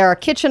music, but there are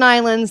kitchen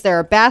islands, there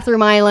are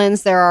bathroom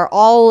islands, there are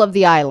all of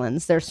the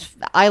islands. There's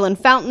island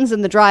fountains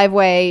in the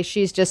driveway.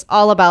 She's just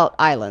all about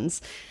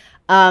islands.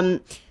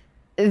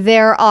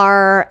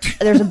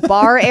 There's a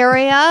bar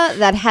area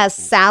that has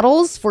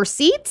saddles for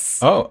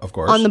seats. Oh, of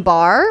course. On the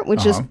bar,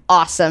 which is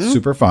awesome.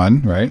 Super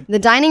fun, right? The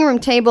dining room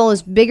table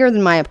is bigger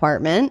than my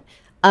apartment.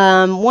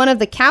 One of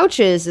the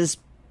couches is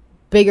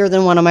bigger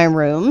than one of my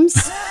rooms.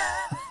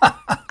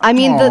 I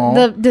mean,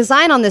 the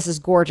design on this is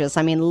gorgeous.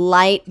 I mean,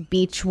 light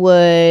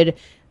beechwood,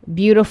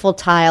 beautiful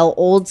tile,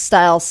 old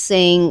style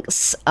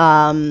sinks,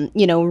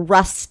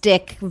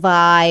 rustic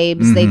vibes.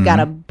 Mm-hmm. They've got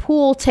a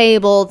pool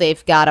table.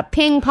 They've got a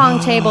ping pong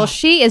table.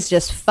 She is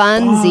just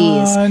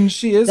funsies. Fun.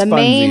 She is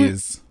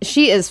funsies.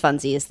 She is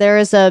funsies. There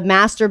is a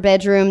master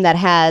bedroom that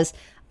has,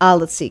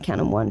 let's see, count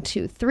them 1,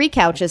 2, 3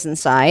 couches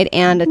inside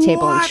and a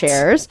table and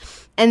chairs.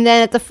 And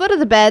then at the foot of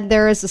the bed,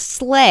 there is a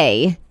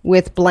sleigh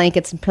with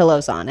blankets and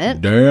pillows on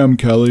it. Damn,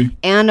 Kelly.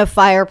 And a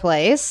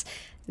fireplace.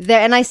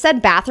 And I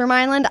said bathroom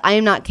island. I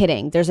am not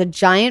kidding. There's a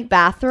giant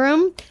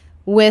bathroom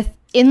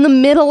in the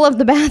middle of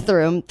the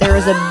bathroom, there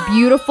is a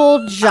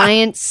beautiful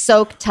giant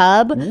soak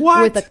tub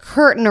with a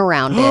curtain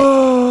around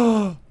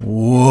it.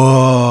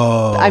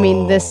 Whoa. I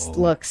mean, this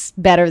looks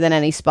better than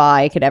any spa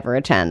I could ever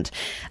attend.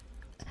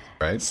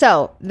 Right.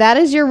 So that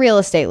is your real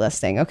estate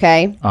listing,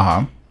 okay?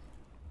 Uh-huh.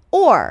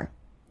 Or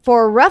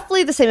for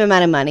roughly the same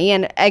amount of money,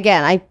 and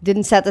again, I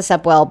didn't set this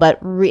up well,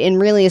 but in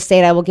real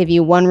estate, I will give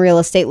you one real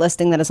estate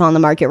listing that is on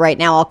the market right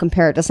now. I'll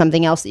compare it to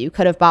something else that you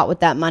could have bought with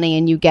that money,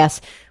 and you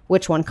guess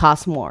which one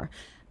costs more.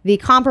 The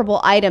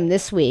comparable item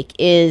this week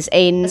is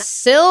a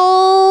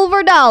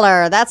silver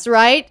dollar. That's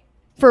right.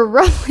 For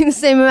roughly the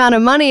same amount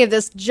of money of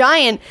this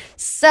giant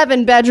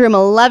 7-bedroom,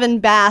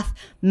 11-bath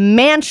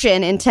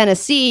mansion in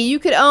Tennessee, you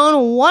could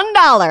own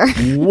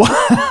 $1.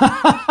 What?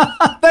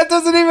 That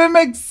doesn't even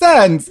make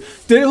sense.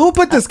 Who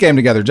put this game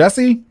together,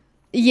 Jesse?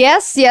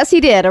 Yes, he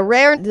did. A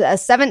rare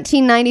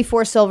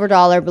 1794 silver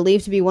dollar,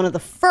 believed to be one of the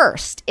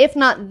first, if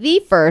not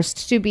the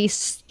first, to be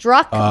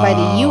struck by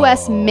the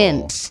U.S.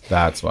 Mint.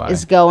 That's why.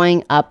 Is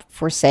going up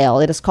for sale.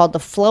 It is called the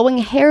flowing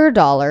hair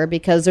dollar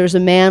because there's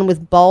a man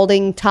with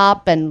balding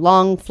top and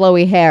long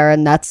flowy hair,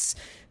 and that's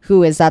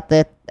who is at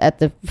the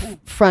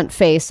front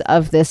face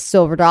of this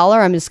silver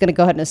dollar. I'm just going to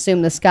go ahead and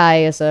assume this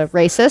guy is a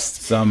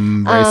racist.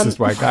 Some racist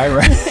white guy,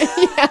 right?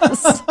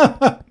 Yes.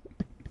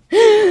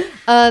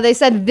 They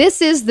said,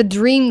 this is the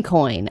Dream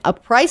Coin, a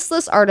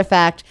priceless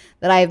artifact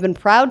that I have been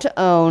proud to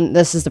own.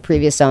 This is the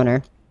previous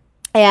owner.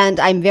 And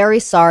I'm very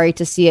sorry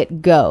to see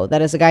it go.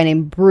 That is a guy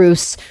named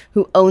Bruce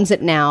who owns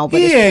it now. But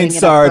He is putting ain't it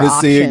up sorry for to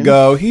see it auction.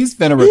 go. He's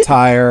finna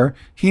retire.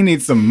 He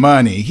needs some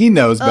money. He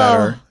knows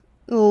better.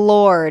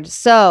 Lord.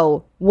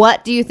 So,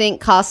 what do you think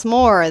costs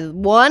more?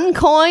 One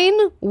coin,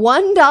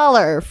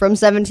 $1 from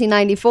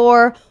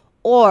 1794,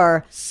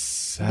 or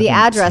the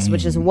address,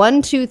 which is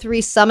 123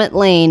 Summit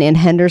Lane in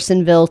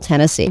Hendersonville,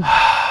 Tennessee?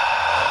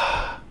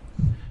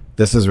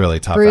 This is really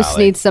tough, Bruce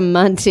Allie. needs some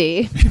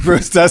money.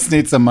 Bruce does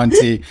need some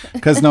money.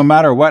 Because no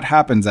matter what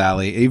happens,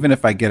 Allie, even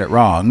if I get it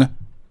wrong,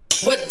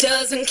 What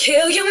doesn't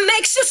kill you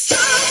makes you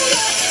stronger.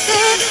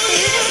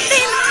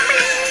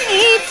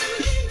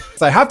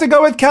 so I have to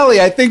go with Kelly.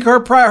 I think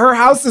her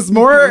house is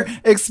more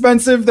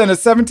expensive than a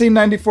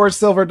 1794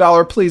 silver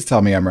dollar. Please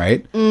tell me I'm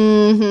right.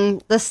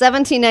 The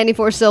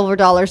 1794 silver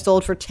dollar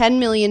sold for $10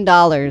 million.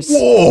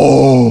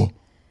 Oh,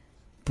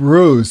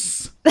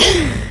 Bruce.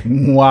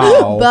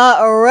 Wow.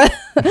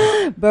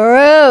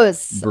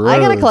 Bruce. I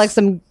gotta Bruce. collect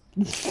some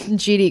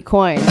GD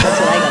coins. That's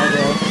what I gotta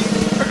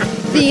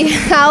do. The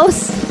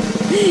house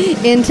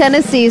in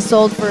Tennessee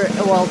sold for,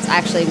 well, it's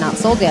actually not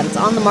sold yet. It's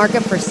on the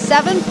market for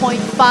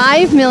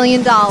 $7.5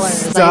 million. I'm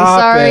Stop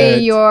sorry,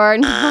 it. you're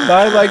not.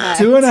 By like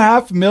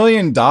 $2.5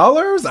 million?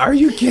 Are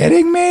you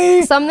kidding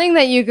me? Something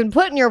that you can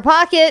put in your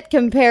pocket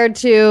compared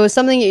to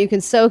something that you can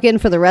soak in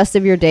for the rest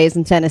of your days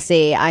in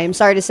Tennessee. I am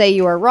sorry to say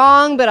you are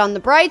wrong, but on the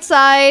bright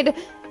side,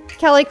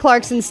 Kelly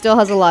Clarkson still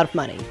has a lot of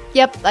money.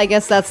 Yep, I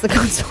guess that's the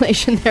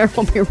consolation there.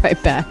 We'll be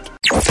right back.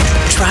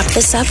 Drop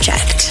the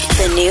subject.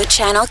 The new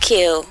Channel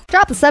Q.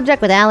 Drop the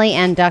subject with Allie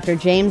and Dr.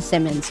 James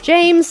Simmons.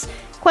 James,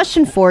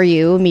 question for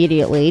you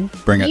immediately.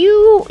 Bring it.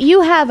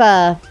 You have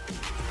a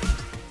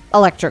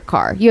electric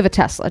car. You have a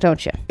Tesla,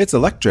 don't you? It's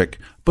electric.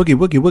 Boogie,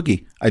 woogie,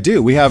 woogie. I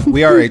do. We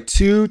are a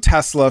 2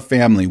 Tesla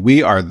family.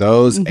 We are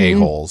those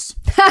a-holes.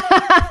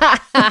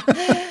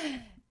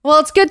 Well,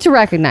 it's good to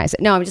recognize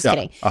it. No, I'm just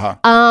kidding. Uh-huh.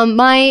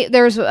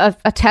 There's a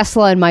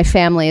Tesla in my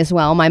family as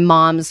well. My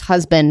mom's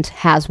husband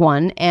has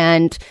one,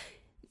 and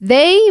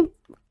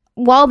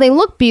while they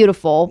look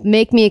beautiful,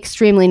 make me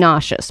extremely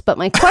nauseous. But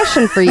my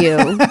question for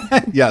you,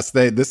 Yes,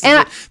 this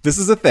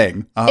is a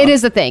thing. it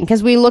is a thing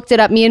because we looked it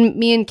up.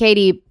 Me and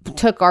Katie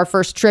took our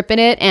first trip in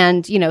it,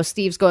 and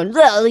Steve's going,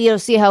 well,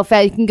 see how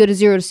fast you can go to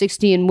 0 to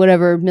 60 in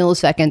whatever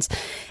milliseconds.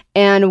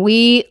 And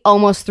we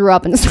almost threw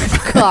up inside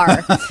the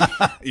car.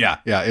 Yeah,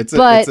 it's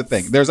a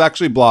thing. There's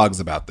actually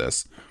blogs about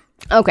this.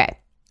 Okay.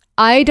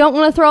 I don't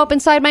want to throw up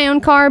inside my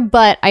own car,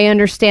 but I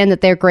understand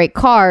that they're great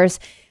cars.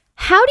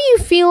 How do you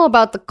feel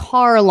about the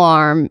car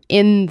alarm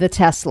in the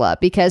Tesla?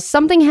 Because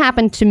something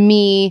happened to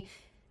me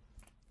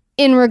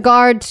in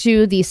regard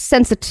to the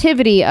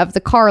sensitivity of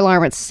the car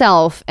alarm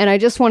itself, and I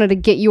just wanted to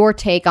get your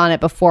take on it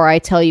before I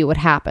tell you what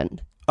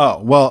happened.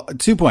 Oh, well,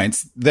 2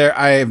 points.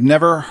 I have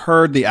never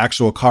heard the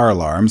actual car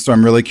alarm, so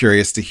I'm really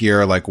curious to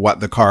hear what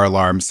the car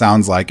alarm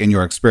sounds like in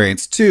your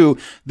experience. 2,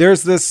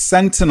 there's this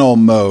Sentinel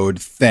mode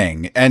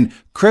thing, and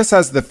Chris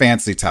has the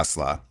fancy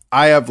Tesla.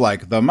 I have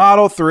the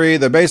Model 3,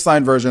 the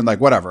baseline version,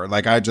 whatever.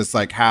 I just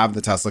have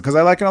the Tesla because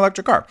I like an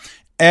electric car.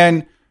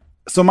 And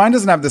so mine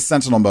doesn't have this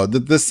Sentinel mode.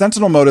 The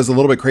Sentinel mode is a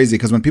little bit crazy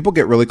because when people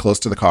get really close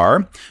to the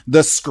car,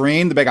 the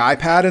screen, the big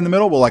iPad in the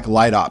middle will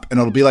light up and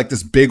it'll be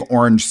this big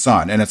orange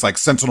sun. And it's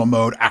Sentinel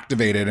mode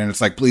activated. And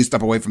it's please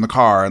step away from the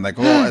car. And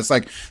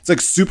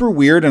it's super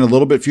weird and a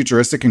little bit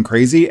futuristic and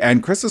crazy.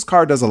 And Chris's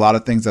car does a lot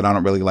of things that I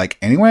don't really like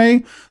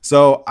anyway.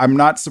 So I'm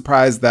not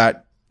surprised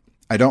that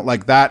I don't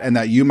like that and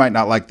that you might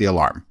not like the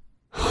alarm.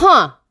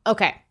 Huh.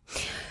 Okay.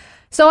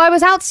 So I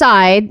was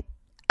outside,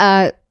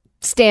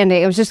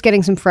 standing. I was just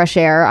getting some fresh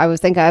air. I was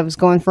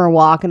going for a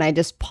walk, and I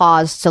just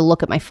paused to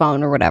look at my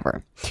phone or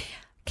whatever.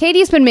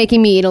 Katie's been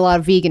making me eat a lot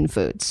of vegan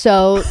food,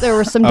 so there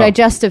were some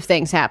digestive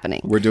things happening.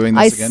 We're doing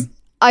this again?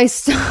 I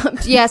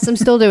stopped. Yes, I'm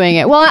still doing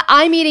it. Well,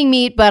 I'm eating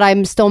meat, but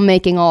I'm still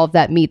making all of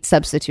that meat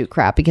substitute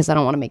crap because I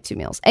don't want to make 2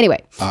 meals.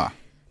 Anyway,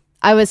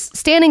 I was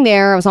standing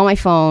there. I was on my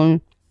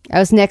phone. I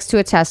was next to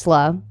a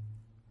Tesla,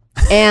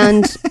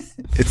 and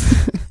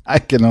I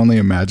can only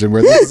imagine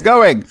where this is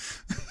going.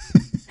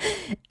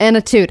 and I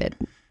tooted.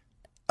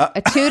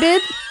 I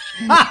tooted.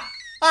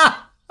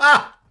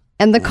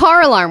 And the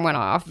car alarm went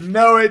off.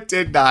 No, it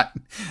did not.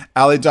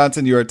 Allie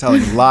Johnson, you are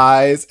telling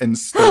lies and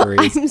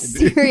stories. I'm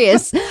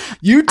serious.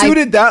 You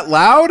tooted that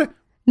loud?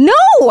 No,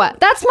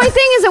 that's my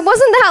thing is it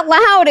wasn't that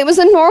loud. It was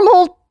a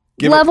normal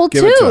level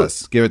toot. Give it to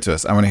us. Give it to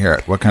us. I want to hear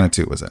it. What kind of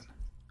toot was it?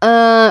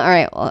 All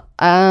right. Well,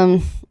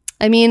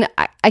 I mean,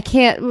 I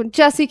can't.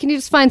 Jesse, can you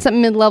just find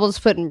something mid-level?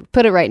 Just put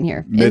it right in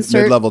here.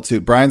 Mid-level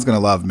toot. Brian's going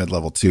to love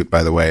mid-level toot,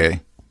 by the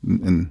way.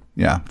 And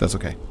yeah, that's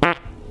okay.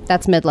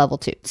 That's mid-level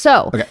toot.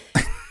 So, Okay.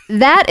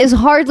 that is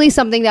hardly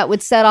something that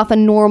would set off a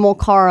normal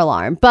car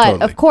alarm. But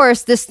Totally. of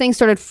course, this thing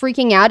started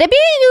freaking out.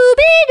 Bee-doo,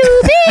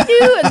 bee-doo,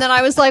 bee-doo. And then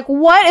I was like,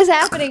 what is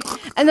happening?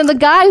 And then the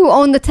guy who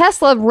owned the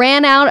Tesla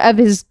ran out of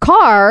his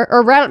car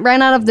or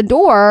ran out of the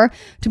door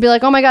to be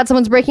like, oh my God,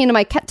 someone's breaking into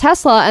my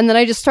Tesla. And then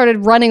I just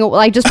started running.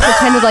 I just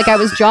pretended like I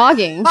was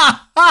jogging.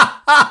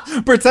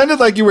 Pretended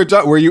like you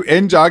were you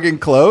in jogging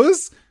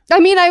clothes? I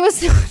mean, I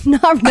was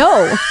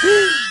no.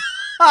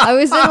 I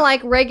was in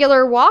like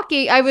regular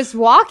walking. I was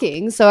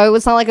walking, so it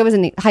was not like I was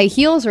in high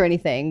heels or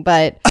anything,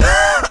 but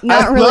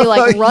not really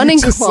like running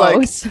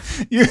clothes.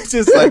 You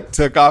just like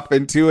took off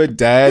into a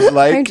dead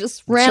like I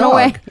just ran jog.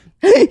 away.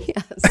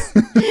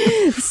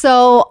 Yes.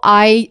 So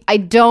I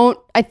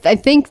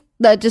think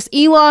that just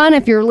Elon,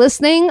 if you're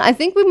listening, I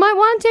think we might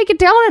want to take it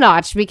down a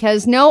notch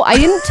because no, I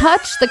didn't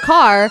touch the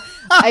car.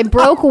 I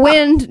broke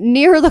wind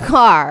near the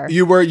car.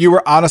 You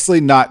were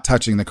honestly not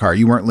touching the car.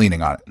 You weren't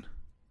leaning on it.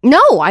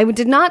 No, I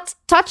did not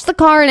touch the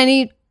car in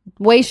any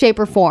way, shape,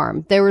 or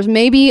form. There was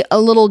maybe a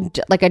little,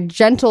 like a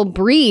gentle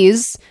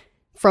breeze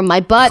from my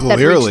butt that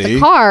reached the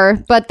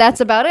car, but that's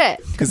about it.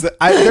 Because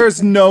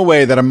there's no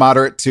way that a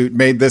moderate toot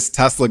made this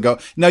Tesla go.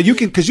 Now you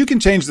can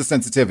change the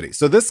sensitivity.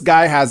 So this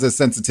guy has a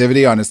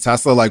sensitivity on his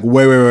Tesla like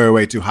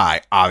way too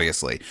high,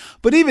 obviously.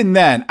 But even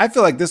then, I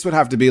feel like this would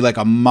have to be like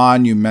a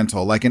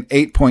monumental, like an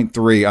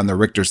 8.3 on the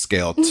Richter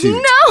scale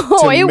toot.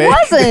 No, it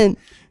wasn't.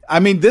 I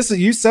mean,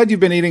 you said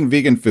you've been eating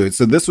vegan food,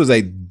 so this was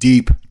a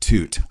deep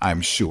toot, I'm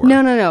sure.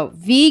 No.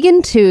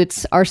 Vegan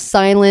toots are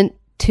silent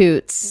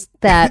toots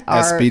that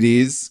are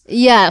SPDs.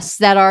 Yes,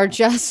 that are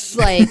just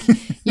like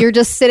you're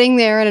just sitting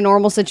there in a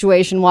normal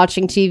situation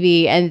watching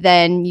TV, and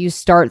then you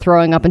start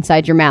throwing up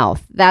inside your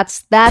mouth.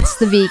 That's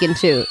the vegan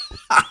toot.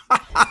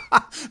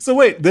 So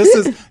wait,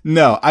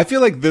 no, I feel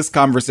like this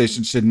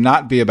conversation should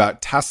not be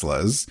about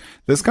Teslas.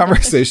 This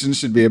conversation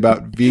should be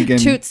about vegan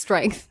toot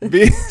strength.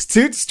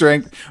 Toot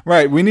strength.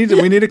 Right. We need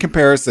a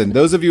comparison.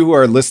 Those of you who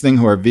are listening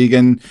who are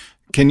vegan,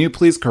 can you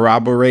please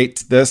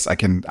corroborate this?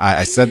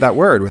 I said that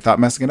word without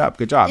messing it up.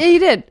 Good job. Yeah, you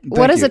did.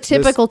 What is you. a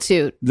typical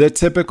toot? The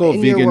typical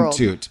in your vegan world?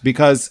 toot.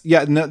 Because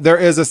there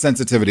is a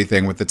sensitivity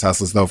thing with the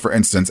Teslas though, for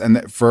instance,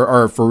 and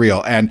for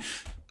real. And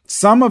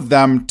some of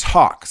them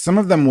talk. Some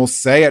of them will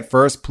say at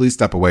first, please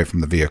step away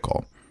from the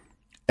vehicle.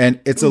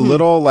 And it's a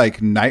little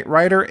like Knight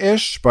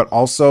Rider-ish, but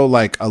also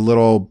like a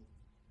little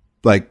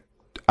like,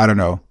 I don't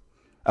know.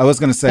 I was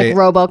going to say like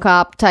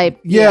RoboCop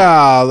type.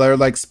 Yeah, they're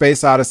like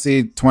Space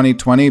Odyssey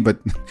 2020, but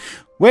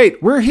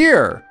wait, we're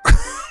here.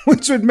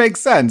 Which would make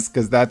sense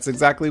because that's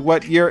exactly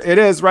what year it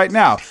is right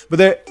now. But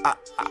they're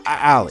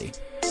Allie.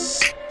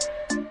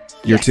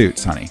 Your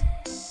toots, honey.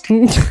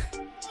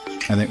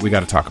 I think we got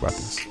to talk about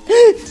this.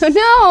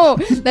 No,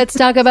 let's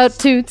talk about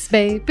toots,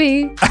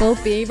 baby.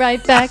 We'll be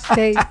right back,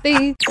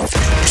 baby.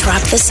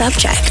 Drop the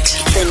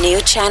subject. The new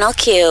Channel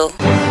Q.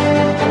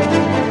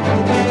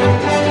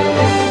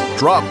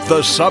 Drop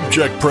the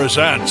Subject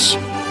presents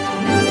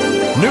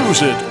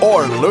News It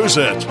or Lose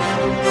It.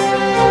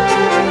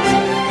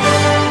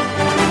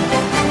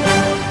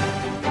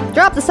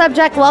 Drop the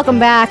subject. Welcome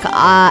back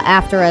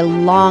after a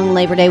long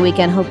Labor Day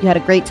weekend. Hope you had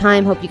a great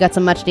time. Hope you got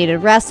some much needed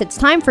rest. It's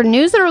time for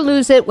News It or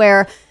Lose It,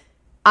 where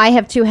I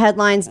have 2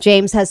 headlines.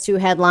 James has 2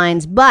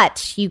 headlines,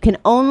 but you can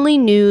only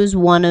news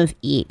one of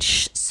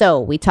each. So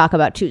we talk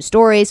about 2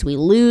 stories. We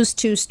lose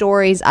 2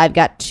 stories. I've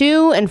got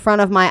 2 in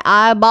front of my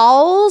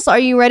eyeballs. Are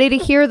you ready to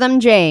hear them,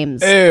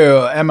 James?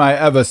 Ew, am I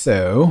ever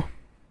so?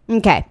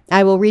 Okay.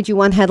 I will read you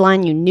one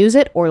headline. You news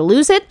it or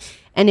lose it.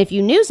 And if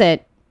you news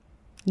it,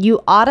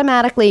 you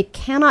automatically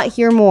cannot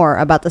hear more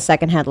about the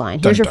second headline.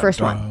 Here's your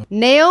first one.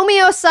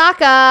 Naomi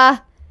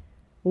Osaka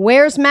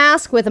wears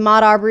mask with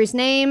Ahmaud Arbery's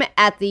name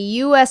at the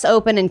U.S.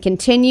 Open and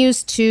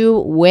continues to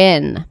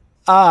win.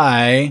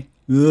 I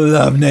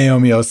love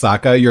Naomi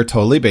Osaka. You're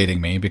totally baiting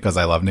me because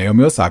I love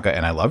Naomi Osaka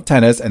and I love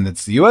tennis and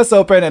it's the U.S.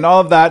 Open and all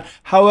of that.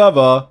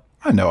 However,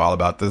 I know all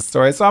about this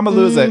story, so I'm going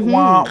to lose it.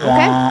 Wah,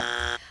 wah. Okay.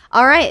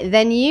 All right,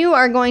 then you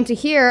are going to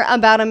hear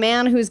about a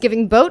man who's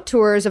giving boat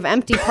tours of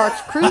empty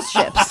parked cruise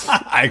ships.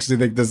 I actually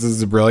think this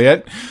is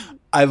brilliant.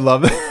 I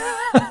love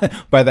it.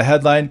 By the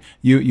headline,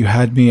 you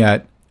had me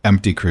at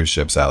empty cruise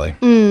ships, Allie.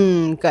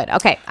 Good.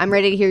 Okay, I'm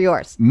ready to hear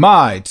yours.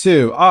 My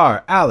 2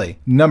 are, Allie,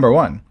 number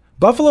 1.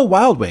 Buffalo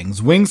Wild Wings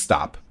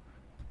Wingstop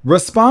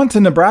respond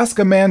to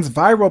Nebraska man's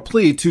viral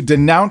plea to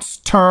denounce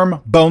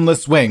term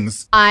boneless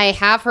wings. I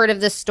have heard of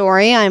this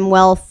story. I'm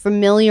well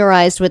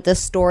familiarized with this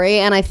story,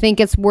 and I think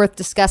it's worth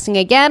discussing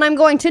again. I'm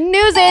going to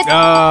news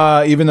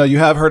it. Even though you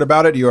have heard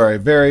about it, you are a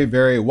very,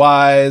 very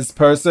wise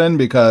person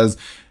because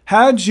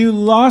had you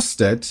lost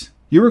it,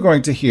 you were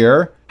going to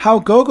hear how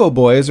Go-Go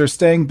Boys are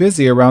staying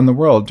busy around the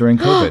world during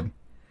COVID.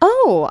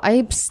 Oh,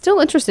 I'm still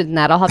interested in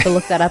that. I'll have to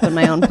look that up in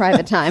my own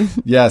private time.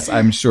 Yes,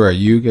 I'm sure.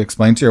 You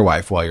explain to your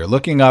wife while you're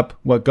looking up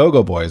what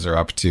Go-Go Boys are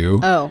up to.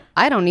 Oh,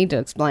 I don't need to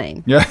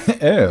explain. Yeah.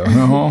 Ew.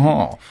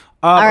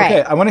 right.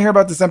 Okay, I want to hear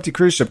about this empty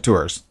cruise ship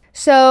tours.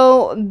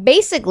 So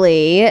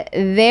basically,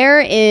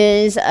 there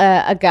is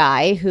a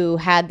guy who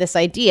had this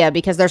idea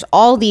because there's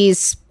all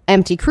these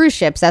empty cruise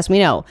ships, as we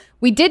know.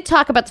 We did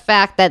talk about the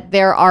fact that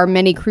there are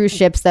many cruise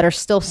ships that are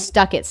still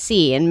stuck at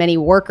sea, and many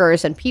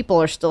workers and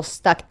people are still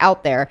stuck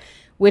out there,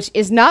 which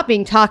is not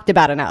being talked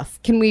about enough.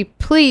 Can we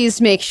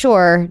please make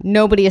sure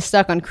nobody is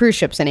stuck on cruise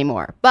ships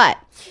anymore? But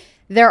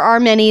there are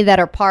many that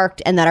are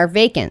parked and that are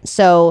vacant.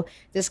 So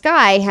this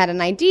guy had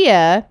an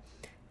idea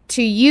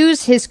to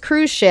use his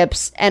cruise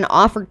ships and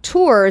offer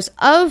tours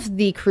of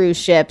the cruise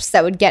ships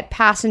that would get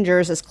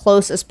passengers as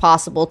close as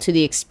possible to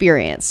the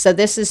experience. So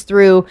this is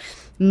through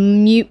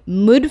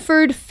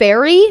Mudford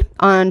Ferry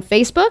on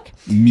Facebook.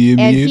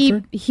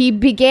 And he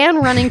began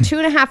running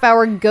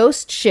 2.5-hour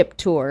ghost ship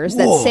tours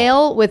that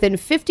sail within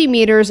 50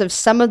 meters of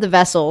some of the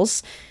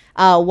vessels,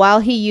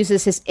 while he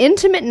uses his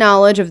intimate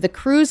knowledge of the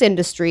cruise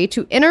industry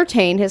to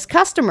entertain his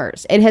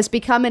customers. It has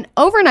become an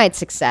overnight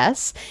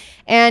success,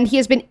 and he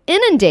has been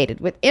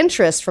inundated with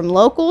interest from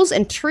locals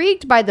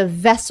intrigued by the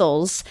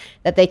vessels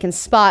that they can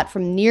spot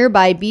from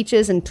nearby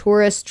beaches and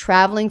tourists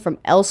traveling from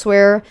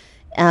elsewhere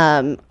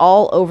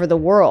all over the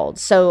world.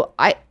 So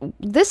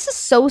this is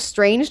so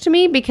strange to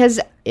me because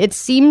it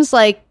seems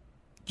like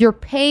you're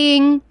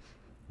paying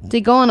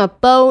to go on a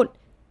boat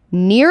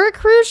near a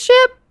cruise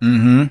ship.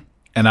 Mm-hmm.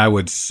 And I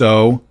would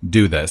so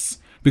do this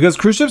because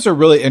cruise ships are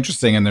really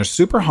interesting and they're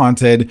super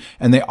haunted,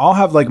 and they all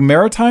have, like,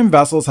 maritime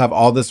vessels have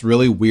all this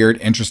really weird,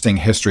 interesting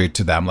history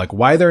to them, like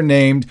why they're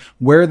named,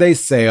 where they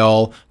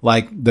sail,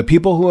 like the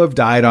people who have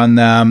died on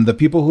them, the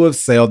people who have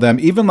sailed them,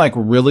 even like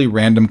really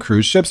random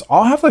cruise ships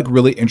all have like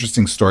really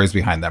interesting stories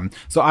behind them.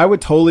 So I would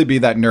totally be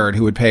that nerd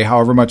who would pay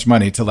however much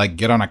money to like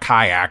get on a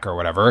kayak or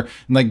whatever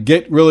and like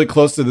get really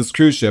close to this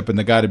cruise ship, and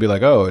the guy to be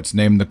like, oh, it's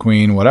named the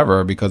Queen,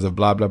 whatever, because of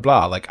blah, blah,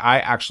 blah. Like, I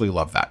actually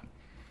love that.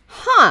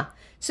 Huh.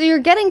 So you're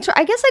getting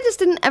I guess I just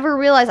didn't ever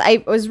realize.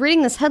 I was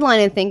reading this headline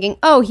and thinking,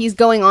 oh, he's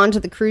going on to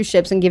the cruise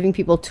ships and giving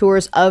people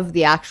tours of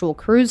the actual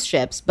cruise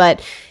ships.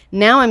 But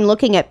now I'm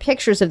looking at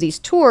pictures of these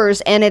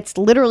tours, and it's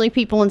literally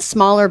people in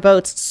smaller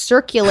boats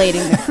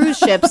circulating the cruise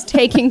ships,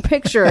 taking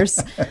pictures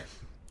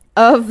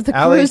of the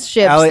cruise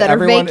ships that are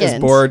vacant. Everyone is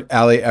bored.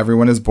 Allie,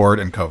 everyone is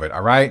bored in COVID,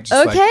 all right?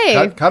 Just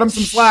okay. Cut them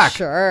some slack.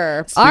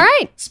 Sure. All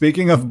right.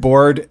 Speaking of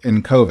bored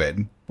in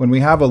COVID, when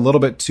we have a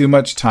little bit too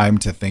much time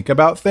to think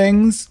about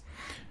things,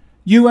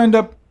 you end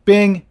up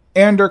being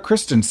Ander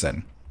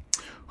Christensen,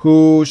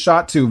 who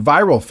shot to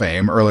viral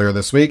fame earlier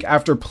this week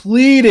after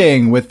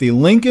pleading with the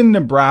Lincoln,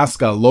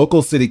 Nebraska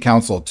local city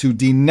council to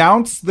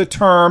denounce the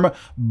term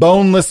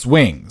boneless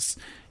wings.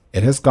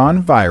 It has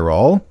gone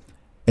viral,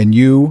 and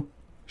you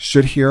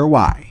should hear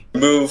why.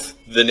 Remove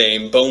the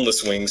name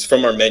boneless wings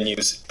from our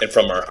menus and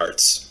from our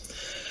hearts.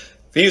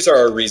 These are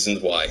our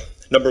reasons why.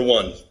 Number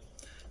one,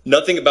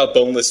 nothing about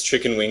boneless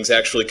chicken wings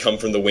actually come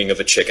from the wing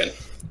of a chicken.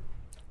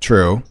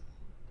 True.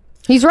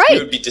 He's right. We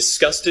would be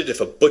disgusted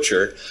if a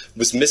butcher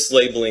was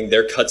mislabeling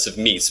their cuts of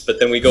meats, but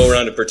then we go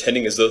around and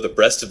pretending as though the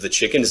breast of the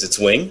chicken is its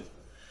wing.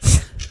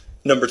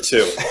 Number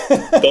two,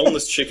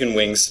 boneless chicken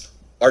wings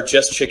are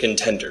just chicken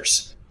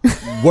tenders.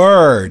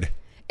 Word.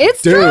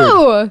 It's Dude.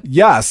 true.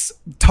 Yes,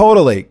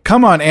 totally.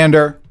 Come on,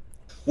 Ander.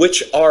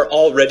 Which are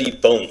already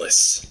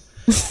boneless.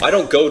 I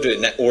don't go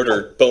to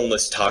order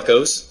boneless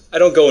tacos. I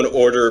don't go and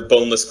order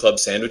boneless club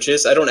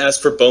sandwiches. I don't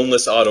ask for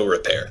boneless auto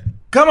repair.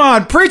 Come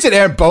on, preach it,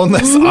 Ander.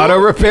 Boneless auto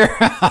repair.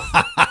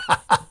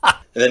 And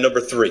then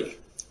number three,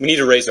 we need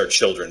to raise our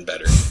children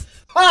better.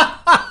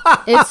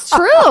 It's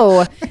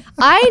true.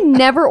 I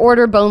never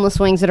order boneless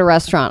wings at a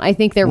restaurant. I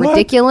think they're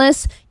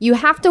ridiculous. You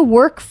have to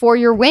work for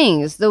your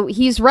wings. Though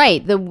he's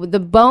right. The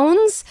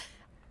bones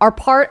are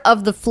part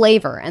of the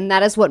flavor, and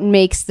that is what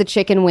makes the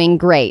chicken wing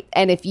great.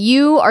 And if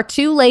you are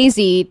too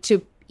lazy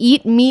to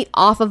eat meat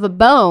off of a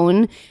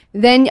bone,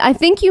 then I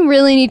think you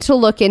really need to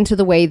look into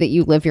the way that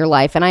you live your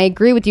life. And I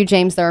agree with you,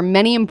 James. There are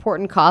many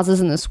important causes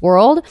in this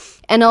world,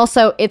 and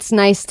also it's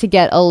nice to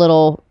get a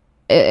little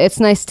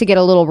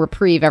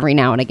reprieve every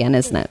now and again,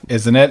 isn't it?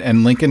 Isn't it?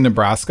 And Lincoln,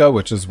 Nebraska,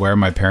 which is where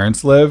my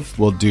parents live,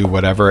 will do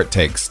whatever it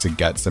takes to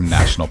get some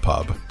national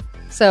pub.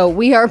 So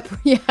we are pro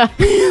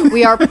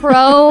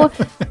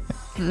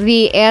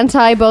the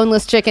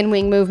anti-boneless chicken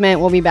wing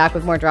movement. We'll be back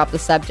with more Drop the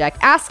Subject.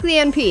 Ask the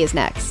NP is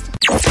next.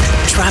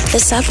 Drop the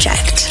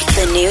Subject.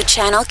 The new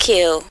Channel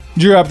Q.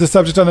 Drop the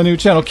Subject on the new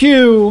Channel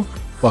Q.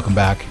 Welcome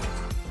back.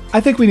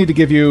 I think we need to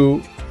give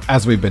you,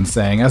 as we've been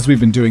saying, as we've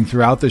been doing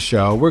throughout the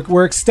show,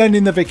 we're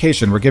extending the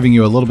vacation. We're giving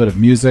you a little bit of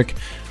music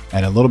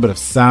and a little bit of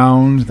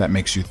sound that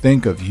makes you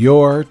think of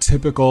your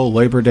typical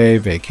Labor Day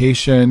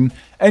vacation.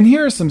 And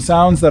here are some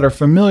sounds that are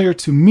familiar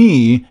to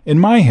me in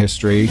my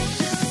history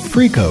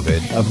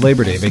pre-COVID of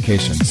Labor Day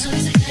vacations.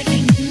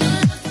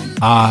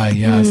 Ah,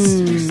 yes.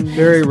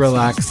 Very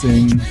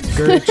relaxing,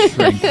 very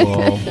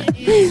tranquil.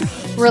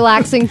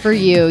 Relaxing for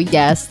you,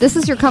 yes. This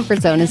is your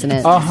comfort zone, isn't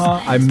it? Uh-huh.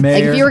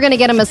 Like if you were going to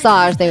get a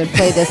massage, they would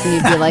play this and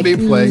you'd be like, be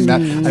playing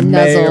that. I may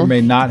nuzzle. or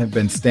may not have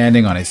been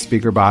standing on a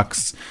speaker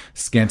box,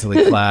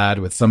 scantily clad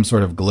with some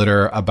sort of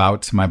glitter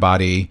about my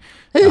body,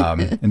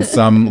 in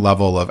some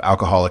level of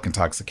alcoholic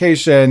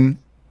intoxication.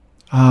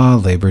 Ah,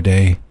 Labor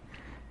Day.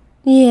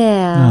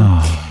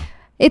 Yeah.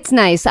 It's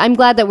nice. I'm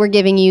glad that we're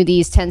giving you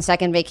these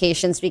 10-second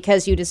vacations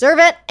because you deserve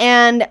it.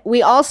 And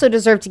we also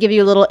deserve to give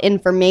you a little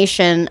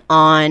information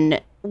on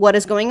what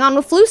is going on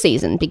with flu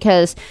season,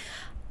 because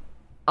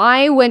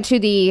I went to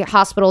the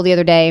hospital the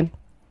other day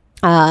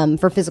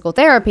for physical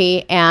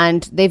therapy,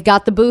 and they've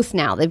got the booth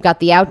now. They've got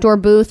the outdoor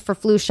booth for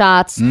flu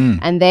shots,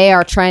 and they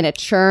are trying to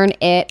churn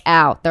it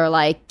out. They're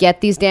like,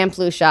 get these damn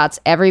flu shots,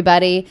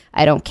 everybody.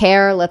 I don't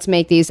care. Let's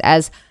make these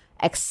as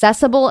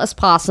accessible as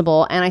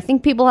possible. And I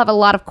think people have a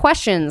lot of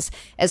questions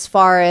as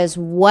far as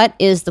what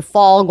is the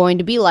fall going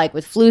to be like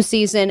with flu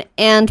season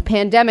and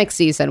pandemic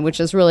season, which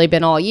has really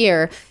been all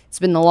year. It's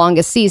been the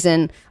longest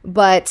season.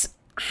 But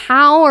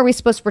how are we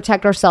supposed to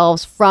protect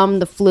ourselves from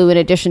the flu in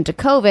addition to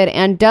COVID?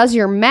 And does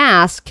your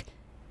mask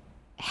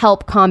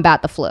help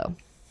combat the flu?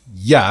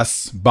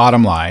 Yes,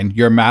 bottom line,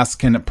 your mask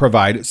can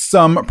provide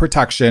some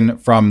protection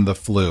from the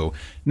flu.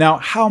 Now,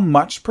 how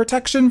much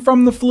protection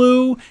from the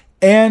flu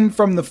and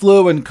from the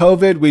flu and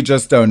COVID, we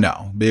just don't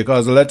know.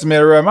 Because let me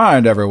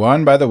remind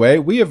everyone, by the way,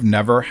 we have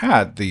never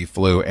had the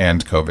flu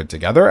and COVID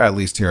together, at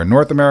least here in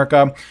North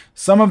America.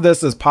 Some of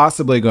this is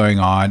possibly going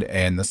on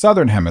in the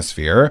Southern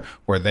Hemisphere,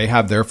 where they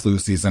have their flu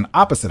season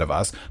opposite of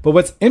us. But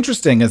what's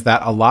interesting is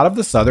that a lot of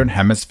the Southern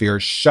Hemisphere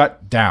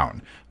shut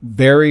down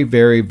very,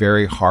 very,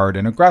 very hard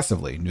and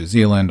aggressively. New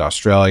Zealand,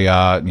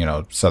 Australia,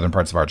 southern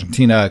parts of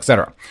Argentina,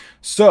 etc.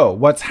 So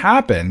what's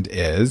happened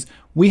is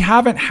we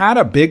haven't had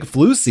a big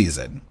flu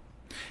season.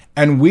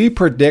 And we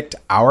predict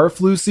our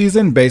flu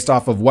season based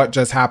off of what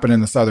just happened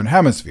in the Southern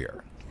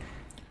Hemisphere.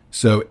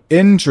 So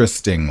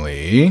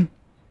interestingly,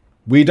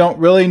 we don't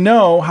really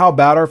know how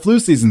bad our flu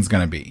season's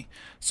going to be.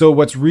 So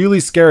what's really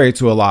scary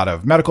to a lot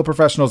of medical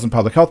professionals and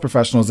public health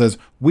professionals is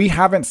we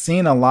haven't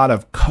seen a lot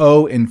of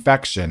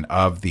co-infection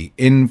of the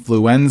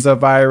influenza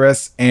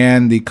virus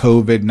and the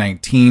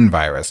COVID-19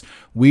 virus.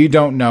 We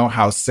don't know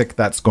how sick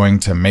that's going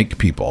to make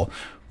people.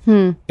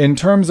 In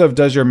terms of,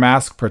 does your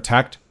mask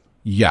protect?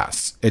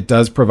 Yes, it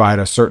does provide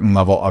a certain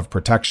level of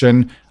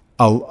protection,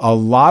 a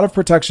lot of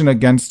protection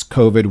against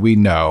COVID, we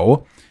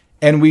know.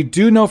 And we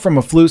do know from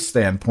a flu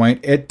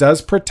standpoint, it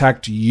does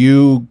protect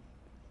you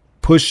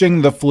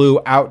pushing the flu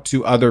out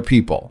to other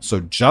people. So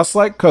just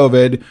like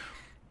COVID,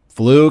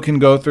 flu can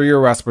go through your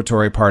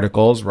respiratory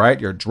particles, right?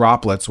 Your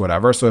droplets,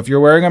 whatever. So if you're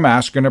wearing a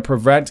mask, you're going to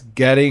prevent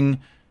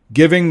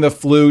giving the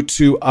flu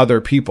to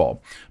other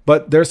people.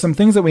 But there's some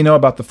things that we know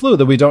about the flu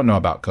that we don't know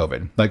about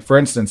COVID. Like, for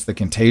instance, the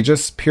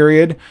contagious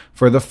period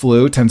for the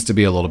flu tends to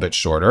be a little bit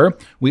shorter.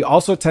 We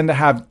also tend to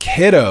have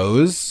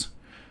kiddos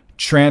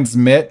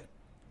transmit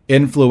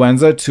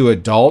influenza to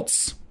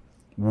adults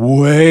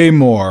way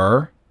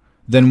more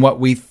than what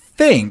we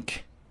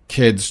think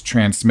kids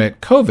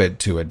transmit COVID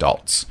to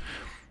adults.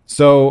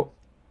 So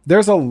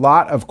there's a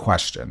lot of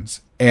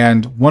questions.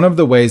 And one of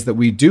the ways that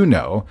we do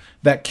know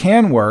that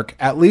can work,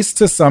 at least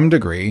to some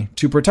degree,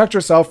 to protect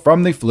yourself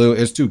from the flu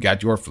is to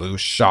get your flu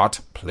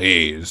shot,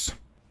 please.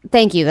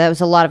 Thank you. That was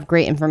a lot of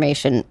great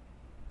information.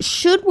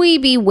 Should we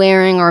be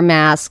wearing our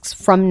masks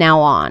from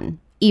now on,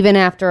 even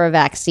after a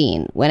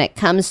vaccine, when it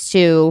comes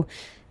to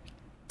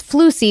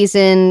flu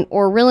season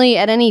or really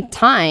at any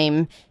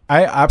time?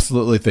 I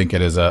absolutely think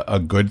it is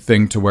a good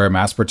thing to wear a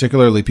mask,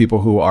 particularly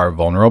people who are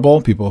vulnerable,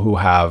 people who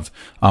have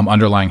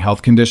underlying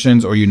health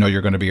conditions, or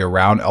you're going to be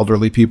around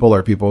elderly people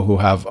or people who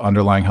have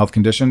underlying health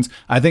conditions.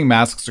 I think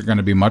masks are going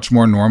to be much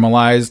more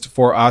normalized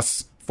for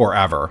us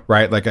forever,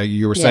 right? Like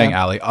you were saying,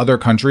 Allie, other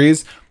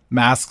countries,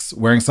 masks,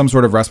 wearing some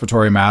sort of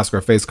respiratory mask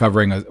or face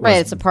covering. Right,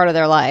 it's a part of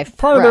their life.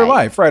 Part of their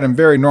life, right, and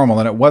very normal,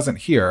 and it wasn't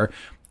here.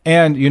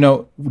 And,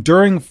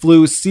 during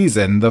flu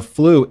season, the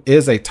flu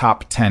is a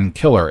top 10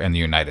 killer in the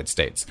United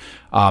States.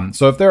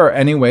 So if there are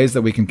any ways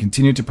that we can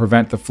continue to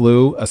prevent the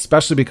flu,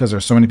 especially because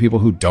there's so many people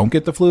who don't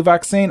get the flu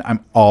vaccine,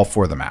 I'm all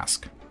for the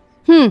mask.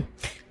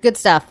 Good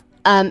stuff.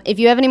 If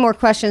you have any more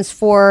questions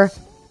for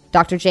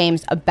Dr.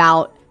 James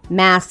about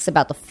masks,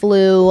 about the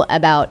flu,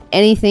 about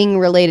anything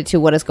related to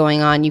what is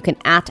going on, you can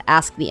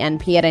ask the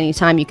NP at any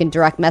time. You can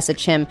direct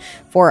message him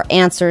for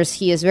answers.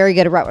 He is very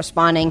good about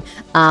responding.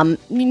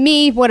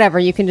 Whatever.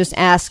 You can just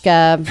ask,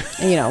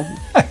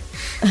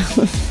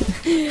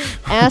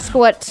 ask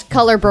what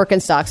color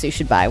Birkenstocks you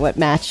should buy, what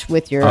match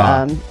with your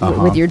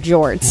with your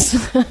jorts.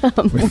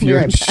 With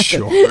your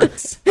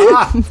shorts.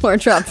 Or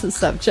drop the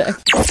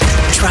subject.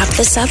 Drop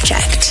the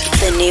subject.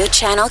 The new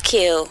Channel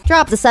Q.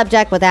 Drop the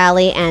subject with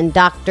Allie and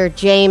Dr.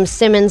 James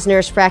Simmons,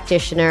 nurse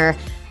practitioner.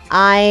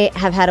 I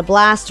have had a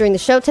blast during the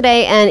show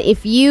today, and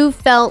if you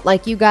felt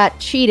like you got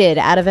cheated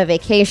out of a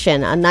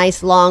vacation, a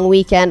nice long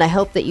weekend, I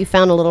hope that you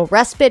found a little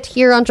respite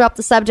here on Drop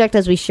the Subject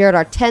as we shared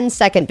our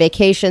 10-second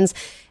vacations,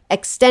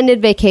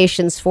 extended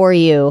vacations for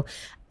you.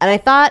 And I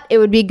thought it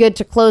would be good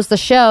to close the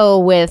show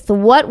with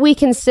what we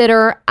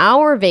consider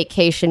our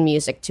vacation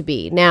music to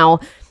be.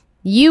 Now,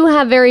 you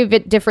have very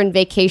different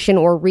vacation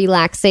or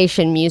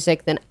relaxation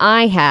music than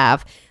I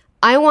have.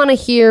 I want to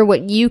hear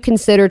what you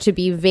consider to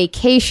be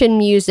vacation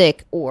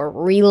music or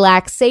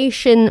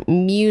relaxation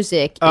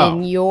music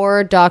in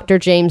your Dr.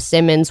 James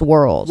Simmons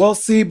world. Well,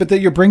 see, but that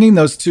you're bringing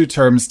those two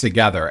terms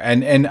together.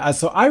 And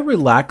so I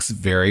relax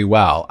very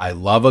well. I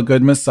love a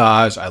good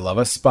massage. I love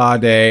a spa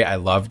day. I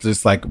love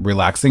just like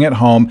relaxing at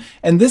home.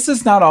 And this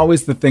is not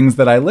always the things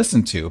that I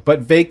listen to.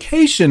 But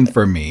vacation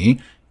for me,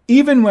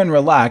 even when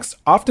relaxed,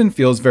 often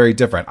feels very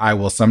different. I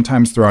will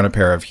sometimes throw on a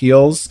pair of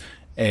heels,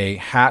 a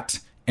hat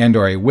and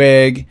or a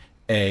wig,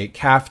 a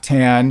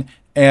caftan.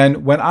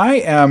 And when I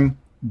am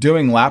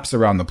doing laps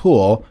around the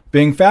pool,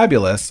 being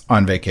fabulous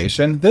on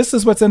vacation, this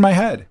is what's in my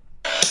head.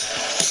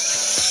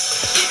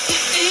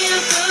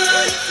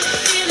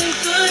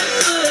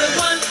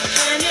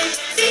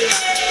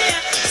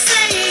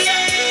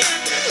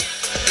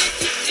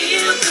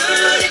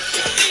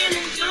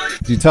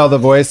 Do you tell the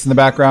voice in the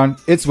background?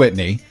 It's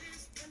Whitney.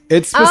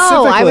 It's specifically...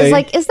 Oh, I was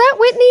like, is that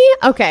Whitney?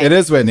 Okay. It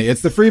is Whitney.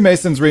 It's the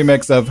Freemasons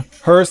remix of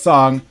her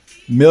song, $1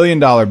 Million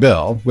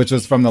Bill, which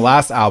is from the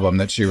last album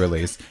that she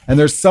released. And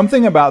there's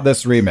something about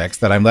this remix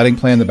that I'm letting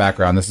play in the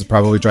background. This is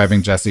probably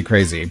driving Jesse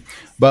crazy.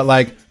 But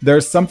like,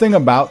 there's something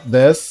about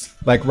this,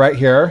 like right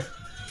here.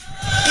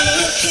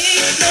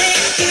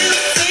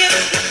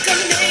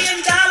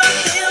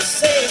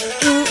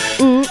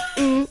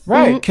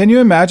 Right. Can you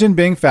imagine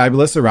being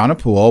fabulous around a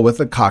pool with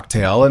a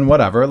cocktail and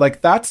whatever? Like,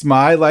 that's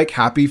my like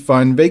happy,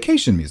 fun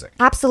vacation music.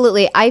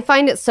 Absolutely. I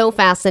find it so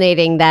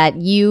fascinating that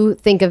you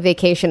think of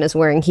vacation as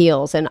wearing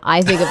heels, and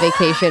I think of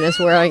vacation as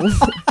wearing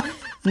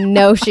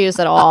no shoes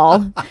at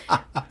all.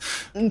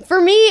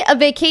 For me, a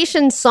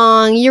vacation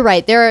song, you're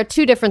right. There are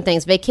two different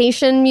things.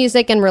 Vacation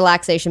music and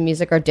relaxation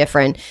music are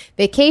different.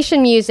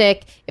 Vacation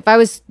music, if I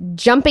was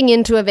jumping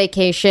into a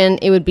vacation,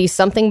 it would be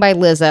something by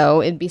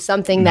Lizzo. It'd be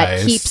something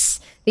that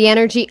keeps the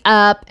energy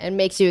up and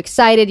makes you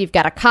excited. You've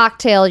got a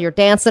cocktail, you're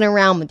dancing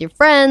around with your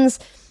friends.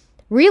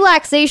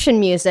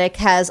 Relaxation music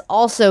has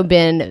also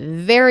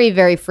been very,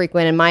 very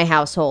frequent in my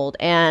household.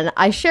 And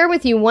I share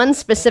with you one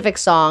specific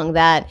song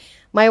that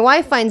my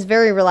wife finds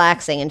very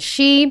relaxing, and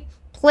she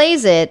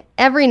plays it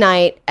every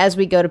night as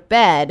we go to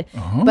bed.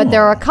 But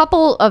there are a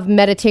couple of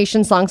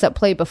meditation songs that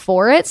play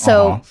before it.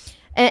 So,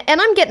 and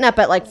I'm getting up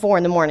at like 4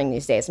 a.m.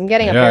 these days. I'm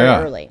getting up very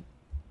early.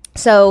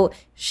 So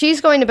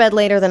she's going to bed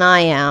later than I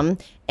am,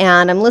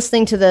 and I'm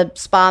listening to the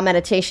spa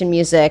meditation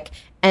music,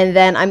 and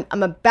then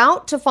I'm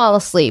about to fall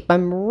asleep.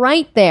 I'm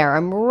right there.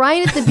 I'm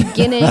right at the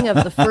beginning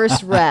of the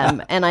first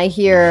REM, and I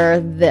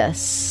hear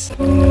this. Okay.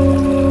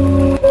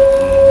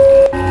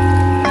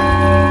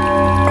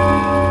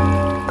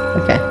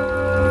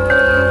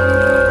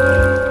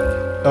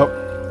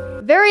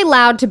 Oh. Very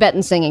loud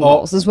Tibetan singing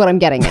bowls is what I'm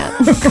getting at.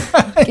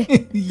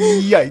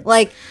 Yikes.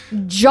 Like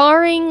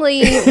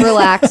jarringly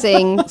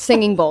relaxing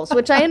singing bowls,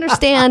 which I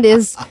understand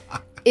is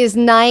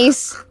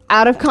nice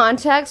out of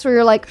context, where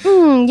you're like,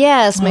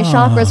 yes, my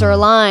chakras are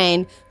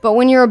aligned. But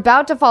when you're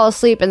about to fall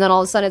asleep and then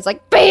all of a sudden it's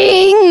like,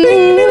 bing,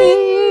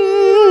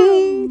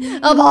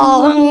 a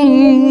bong.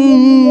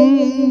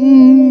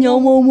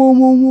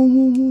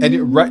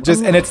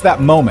 And it's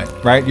that moment,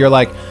 right? You're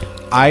like,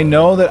 I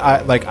know that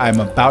I'm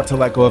about to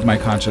let go of my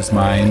conscious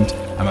mind.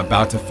 I'm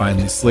about to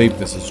finally sleep.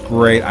 This is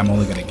great. I'm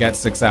only going to get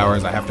 6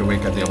 hours. I have to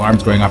wake up. The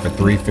alarm's going off at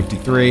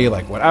 3:53,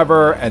 like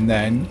whatever. And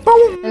then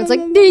boom. And it's like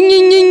ding,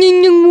 ding, ding,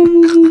 ding,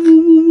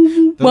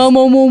 ding.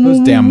 Those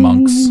damn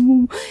monks.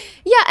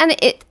 Yeah, and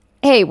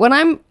hey, when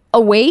I'm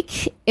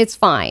awake, it's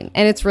fine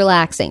and it's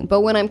relaxing. But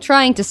when I'm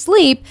trying to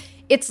sleep,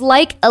 it's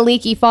like a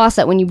leaky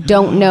faucet when you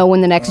don't know when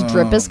the next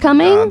drip is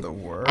coming. God,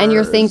 and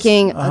you're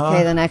thinking,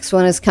 okay, the next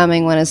one is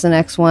coming. When is the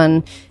next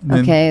one?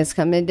 Okay, it's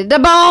coming. And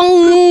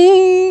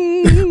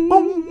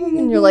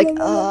you're like,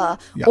 yeah.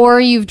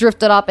 Or you've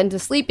drifted up into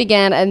sleep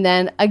again, and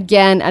then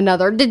again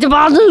another.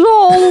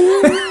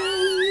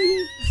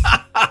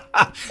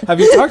 Have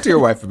you talked to your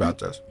wife about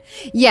this?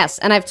 Yes,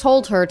 and I've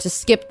told her to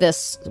skip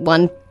this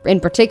one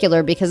in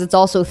particular because it's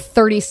also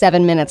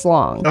 37 minutes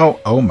long.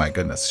 Oh my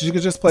goodness. She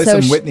could just play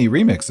some Whitney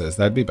remixes.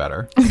 That'd be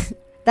better.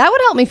 That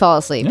would help me fall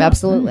asleep,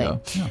 absolutely.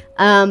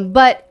 Yeah.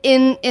 But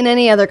in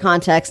any other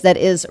context, that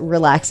is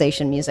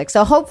relaxation music.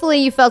 So hopefully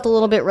you felt a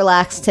little bit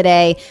relaxed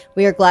today.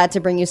 We are glad to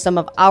bring you some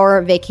of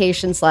our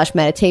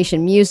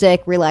vacation/meditation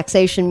music,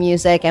 relaxation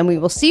music, and we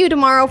will see you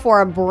tomorrow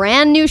for a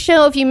brand new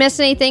show. If you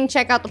missed anything,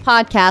 check out the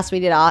podcast. We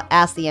did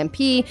Ask the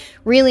MP,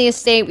 Real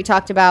Estate. We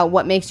talked about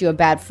what makes you a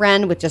bad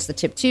friend with just the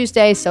Tip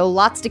Tuesday. So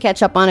lots to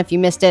catch up on if you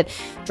missed it.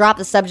 Drop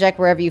the subject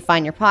wherever you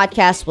find your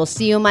podcast. We'll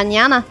see you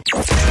mañana.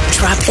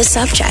 Drop the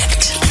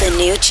Subject. The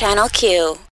new Channel Q.